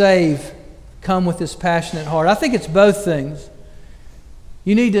to save, come with this passionate heart. I think it's both things.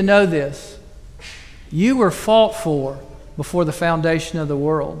 You need to know this. You were fought for before the foundation of the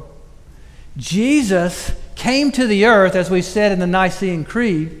world. Jesus came to the earth, as we said in the Nicene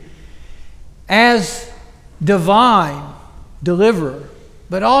Creed, as divine deliverer,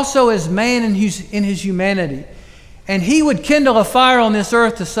 but also as man in his humanity. And He would kindle a fire on this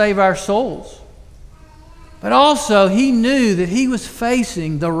earth to save our souls. But also He knew that He was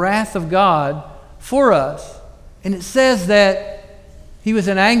facing the wrath of God for us. And it says that He was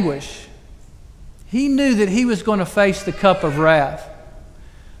in anguish. He knew that He was going to face the cup of wrath.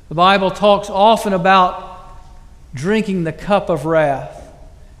 The Bible talks often about drinking the cup of wrath.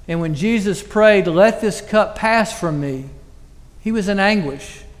 And when Jesus prayed, let this cup pass from me, He was in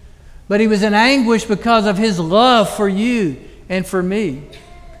anguish. But He was in anguish because of His love for you and for me.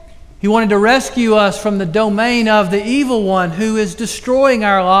 He wanted to rescue us from the domain of the evil one who is destroying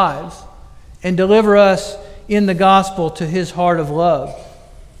our lives and deliver us in the gospel to His heart of love.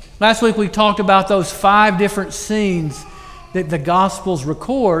 Last week we talked about those 5 different scenes that the Gospels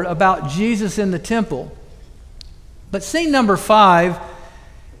record about Jesus in the temple. But scene number 5,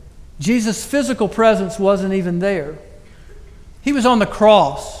 Jesus' physical presence wasn't even there. He was on the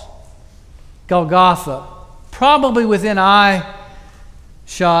cross, Golgotha, probably within eye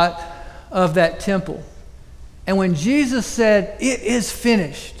shot of that temple. And when Jesus said, "It is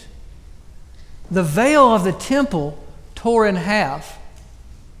finished," the veil of the temple tore in half.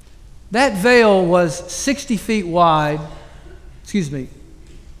 That veil was 60 feet wide, 60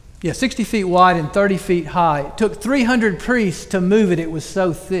 feet wide and 30 feet high. It took 300 priests to move it. It was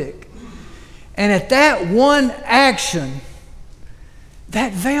so thick. And at that one action,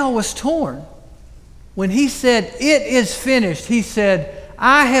 that veil was torn. When he said, "It is finished," he said,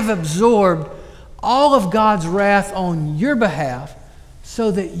 "I have absorbed all of God's wrath on your behalf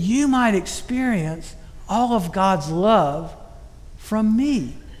so that you might experience all of God's love from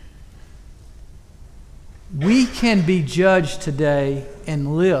me." We can be judged today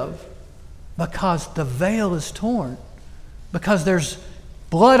and live because the veil is torn, because there's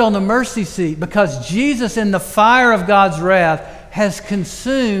blood on the mercy seat, because Jesus in the fire of God's wrath has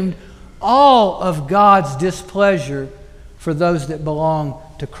consumed all of God's displeasure for those that belong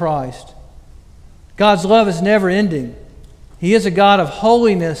to Christ. God's love is never ending. He is a God of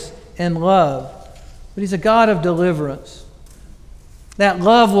holiness and love, but He's a God of deliverance. That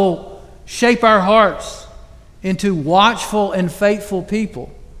love will shape our hearts into watchful and faithful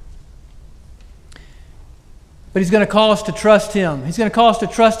people. But He's going to call us to trust Him. He's going to call us to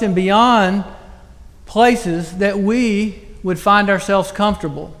trust Him beyond places that we would find ourselves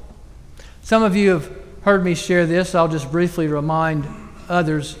comfortable. Some of you have heard me share this. I'll just briefly remind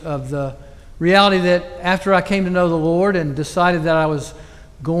others of the reality that after I came to know the Lord and decided that I was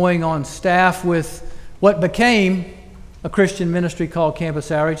going on staff with what became a Christian ministry called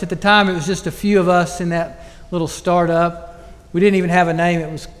Campus Outreach. At the time, it was just a few of us in that little startup. We didn't even have a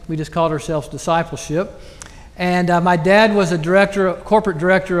name. We just called ourselves Discipleship. And my dad was a corporate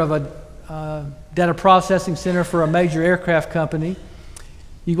director of a data processing center for a major aircraft company.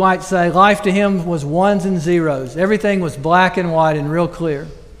 You might say life to him was ones and zeros. Everything was black and white and real clear.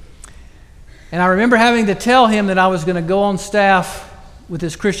 And I remember having to tell him that I was going to go on staff with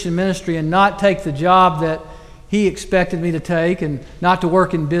his Christian ministry and not take the job that he expected me to take and not to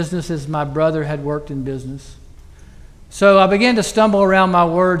work in business as my brother had worked in business. So I began to stumble around my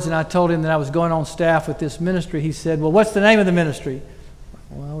words, and I told him that I was going on staff with this ministry. He said, "Well, what's the name of the ministry?"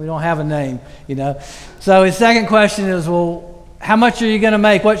 Well, we don't have a name, you know. So his second question is, "Well, how much are you going to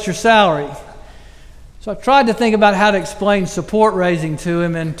make? What's your salary?" So I tried to think about how to explain support raising to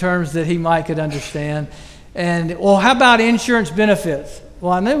him in terms that he could understand. And, well, how about insurance benefits?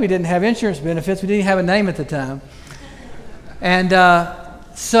 Well, I knew we didn't have insurance benefits. We didn't have a name at the time. And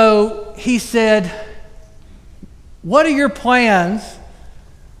so he said, "What are your plans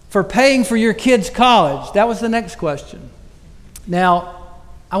for paying for your kids' college?" That was the next question. Now,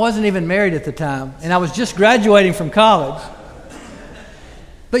 I wasn't even married at the time, and I was just graduating from college.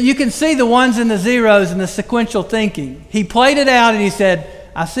 But you can see the ones and the zeros and the sequential thinking. He played it out and he said,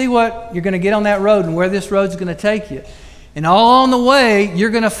 "I see what you're going to get on that road and where this road's going to take you. And all on the way, you're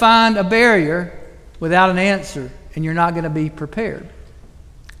going to find a barrier without an answer, and you're not going to be prepared.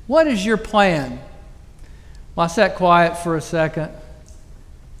 What is your plan?" Well, I sat quiet for a second,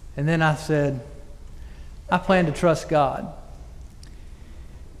 and then I said, "I plan to trust God."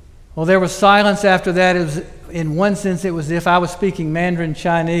 Well, there was silence after that. It was, in one sense, it was as if I was speaking Mandarin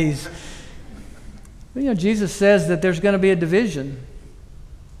Chinese. But, you know, Jesus says that there's going to be a division.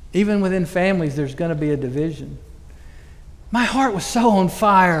 Even within families, there's going to be a division. My heart was so on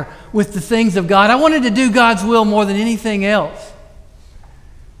fire with the things of God. I wanted to do God's will more than anything else.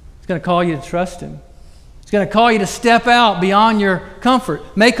 It's going to call you to trust Him. It's going to call you to step out beyond your comfort.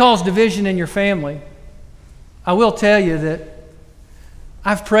 May cause division in your family. I will tell you that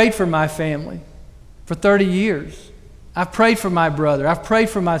I've prayed for my family for 30 years. I've prayed for my brother. I've prayed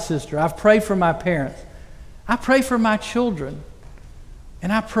for my sister. I've prayed for my parents. I pray for my children.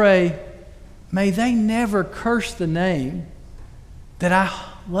 And I pray, may they never curse the name that I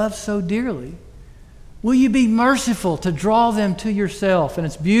love so dearly. Will you be merciful to draw them to yourself? And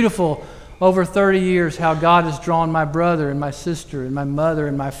it's beautiful over 30 years how God has drawn my brother and my sister and my mother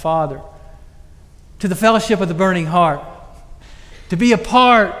and my father to the fellowship of the burning heart, to be a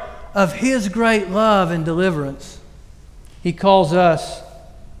part of His great love and deliverance. He calls us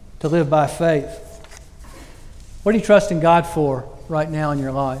to live by faith. What are you trusting God for right now in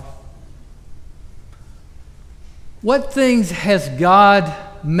your life? What things has God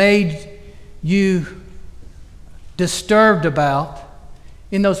made you disturbed about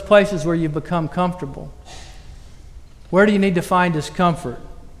in those places where you've become comfortable? Where do you need to find discomfort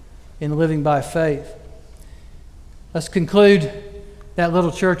in living by faith? Let's conclude that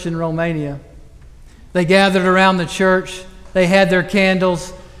little church in Romania. They gathered around the church. They had their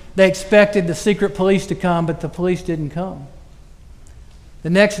candles. They expected the secret police to come, but the police didn't come. The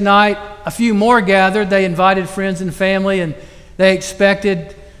next night, a few more gathered. They invited friends and family, and they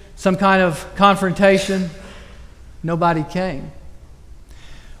expected some kind of confrontation. Nobody came.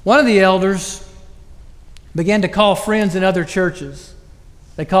 One of the elders began to call friends in other churches.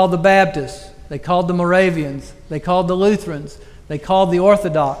 They called the Baptists, they called the Moravians, they called the Lutherans, they called the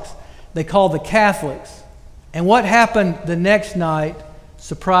Orthodox, they called the Catholics. And what happened the next night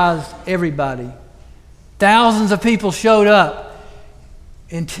surprised everybody. Thousands of people showed up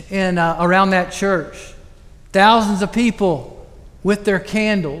around that church. Thousands of people with their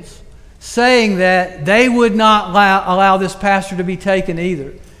candles saying that they would not allow this pastor to be taken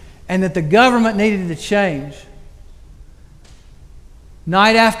either, and that the government needed to change.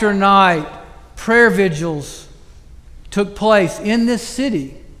 Night after night, prayer vigils took place in this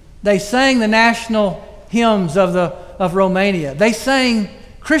city. They sang the national hymns of Romania. They sang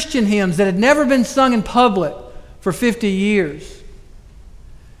Christian hymns that had never been sung in public for 50 years.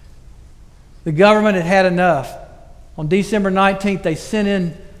 The government had had enough. On December 19th, they sent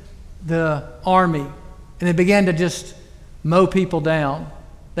in the army, and they began to just mow people down.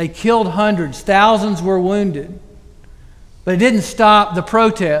 They killed hundreds. Thousands were wounded. But it didn't stop the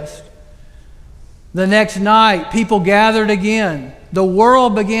protest. The next night, people gathered again. The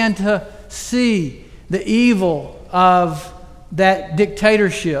world began to see the evil of that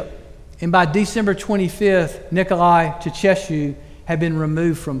dictatorship. And by December 25th, Nicolae Ceausescu had been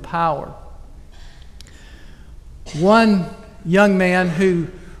removed from power. One young man who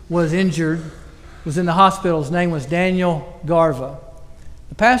was injured was in the hospital. His name was Daniel Garva.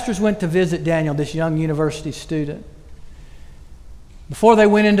 The pastors went to visit Daniel, this young university student. Before they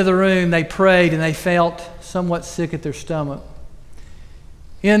went into the room, they prayed and they felt somewhat sick at their stomach.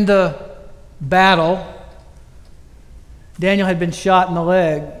 In the battle, Daniel had been shot in the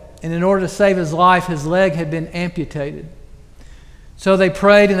leg, and in order to save his life, his leg had been amputated. So they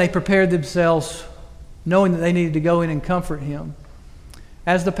prayed and they prepared themselves, knowing that they needed to go in and comfort him.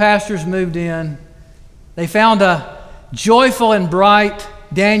 As the pastors moved in, they found a joyful and bright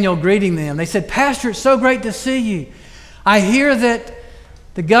Daniel greeting them. They said, "Pastor, it's so great to see you. I hear that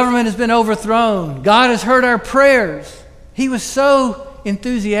the government has been overthrown. God has heard our prayers." He was so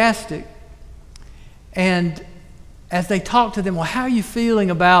enthusiastic. And as they talked to them, "Well, how are you feeling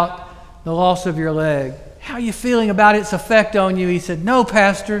about the loss of your leg? How are you feeling about its effect on you?" He said, "No,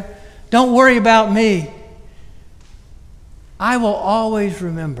 Pastor, don't worry about me. I will always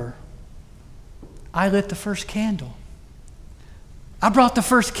remember I lit the first candle. I brought the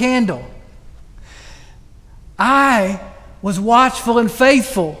first candle. I was watchful and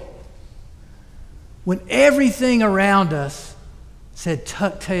faithful when everything around us said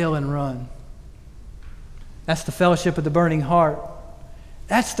tuck tail and run." That's the fellowship of the burning heart.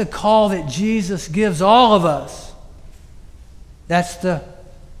 That's the call that Jesus gives all of us. That's the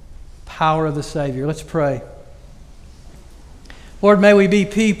power of the Savior. Let's pray. Lord, may we be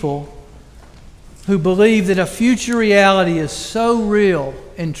people who believe that a future reality is so real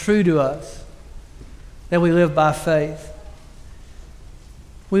and true to us that we live by faith.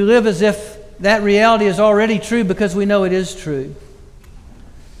 We live as if that reality is already true because we know it is true.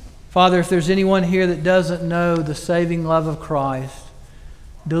 Father, if there's anyone here that doesn't know the saving love of Christ,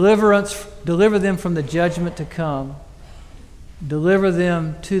 deliver them from the judgment to come. Deliver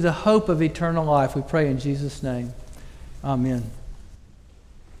them to the hope of eternal life. We pray in Jesus' name. Amen.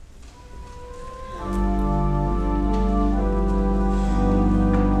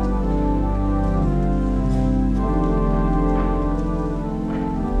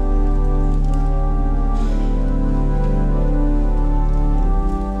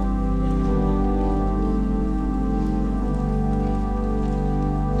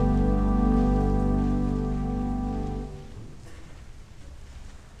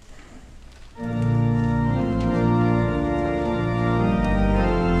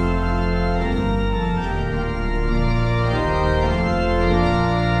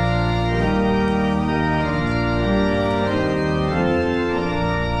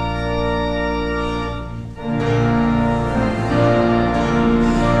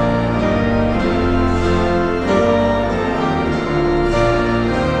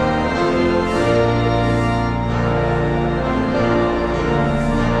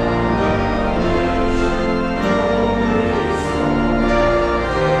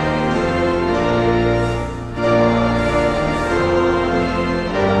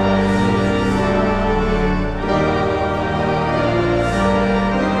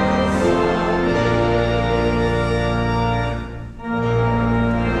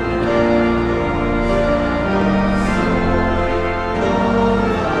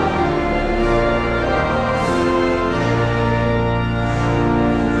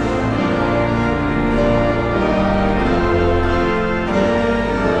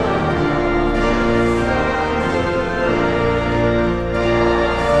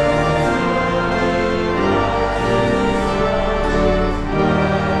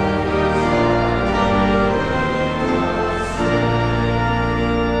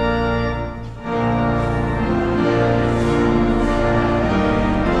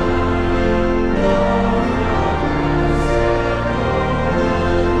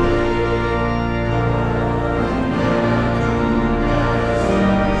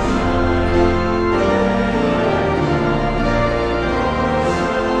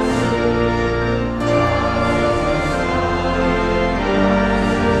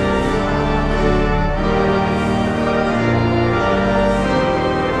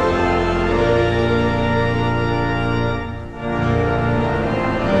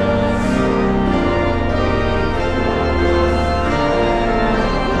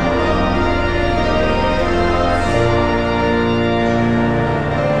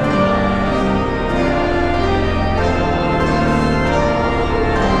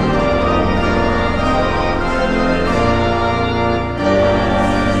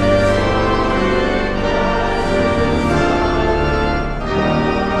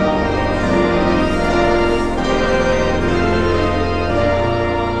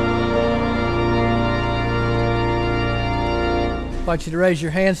 invite you to raise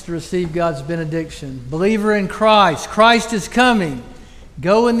your hands to receive God's benediction. Believer in Christ, Christ is coming.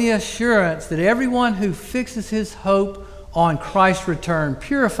 Go in the assurance that everyone who fixes his hope on Christ's return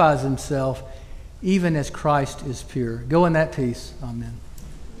purifies himself, even as Christ is pure. Go in that peace. Amen.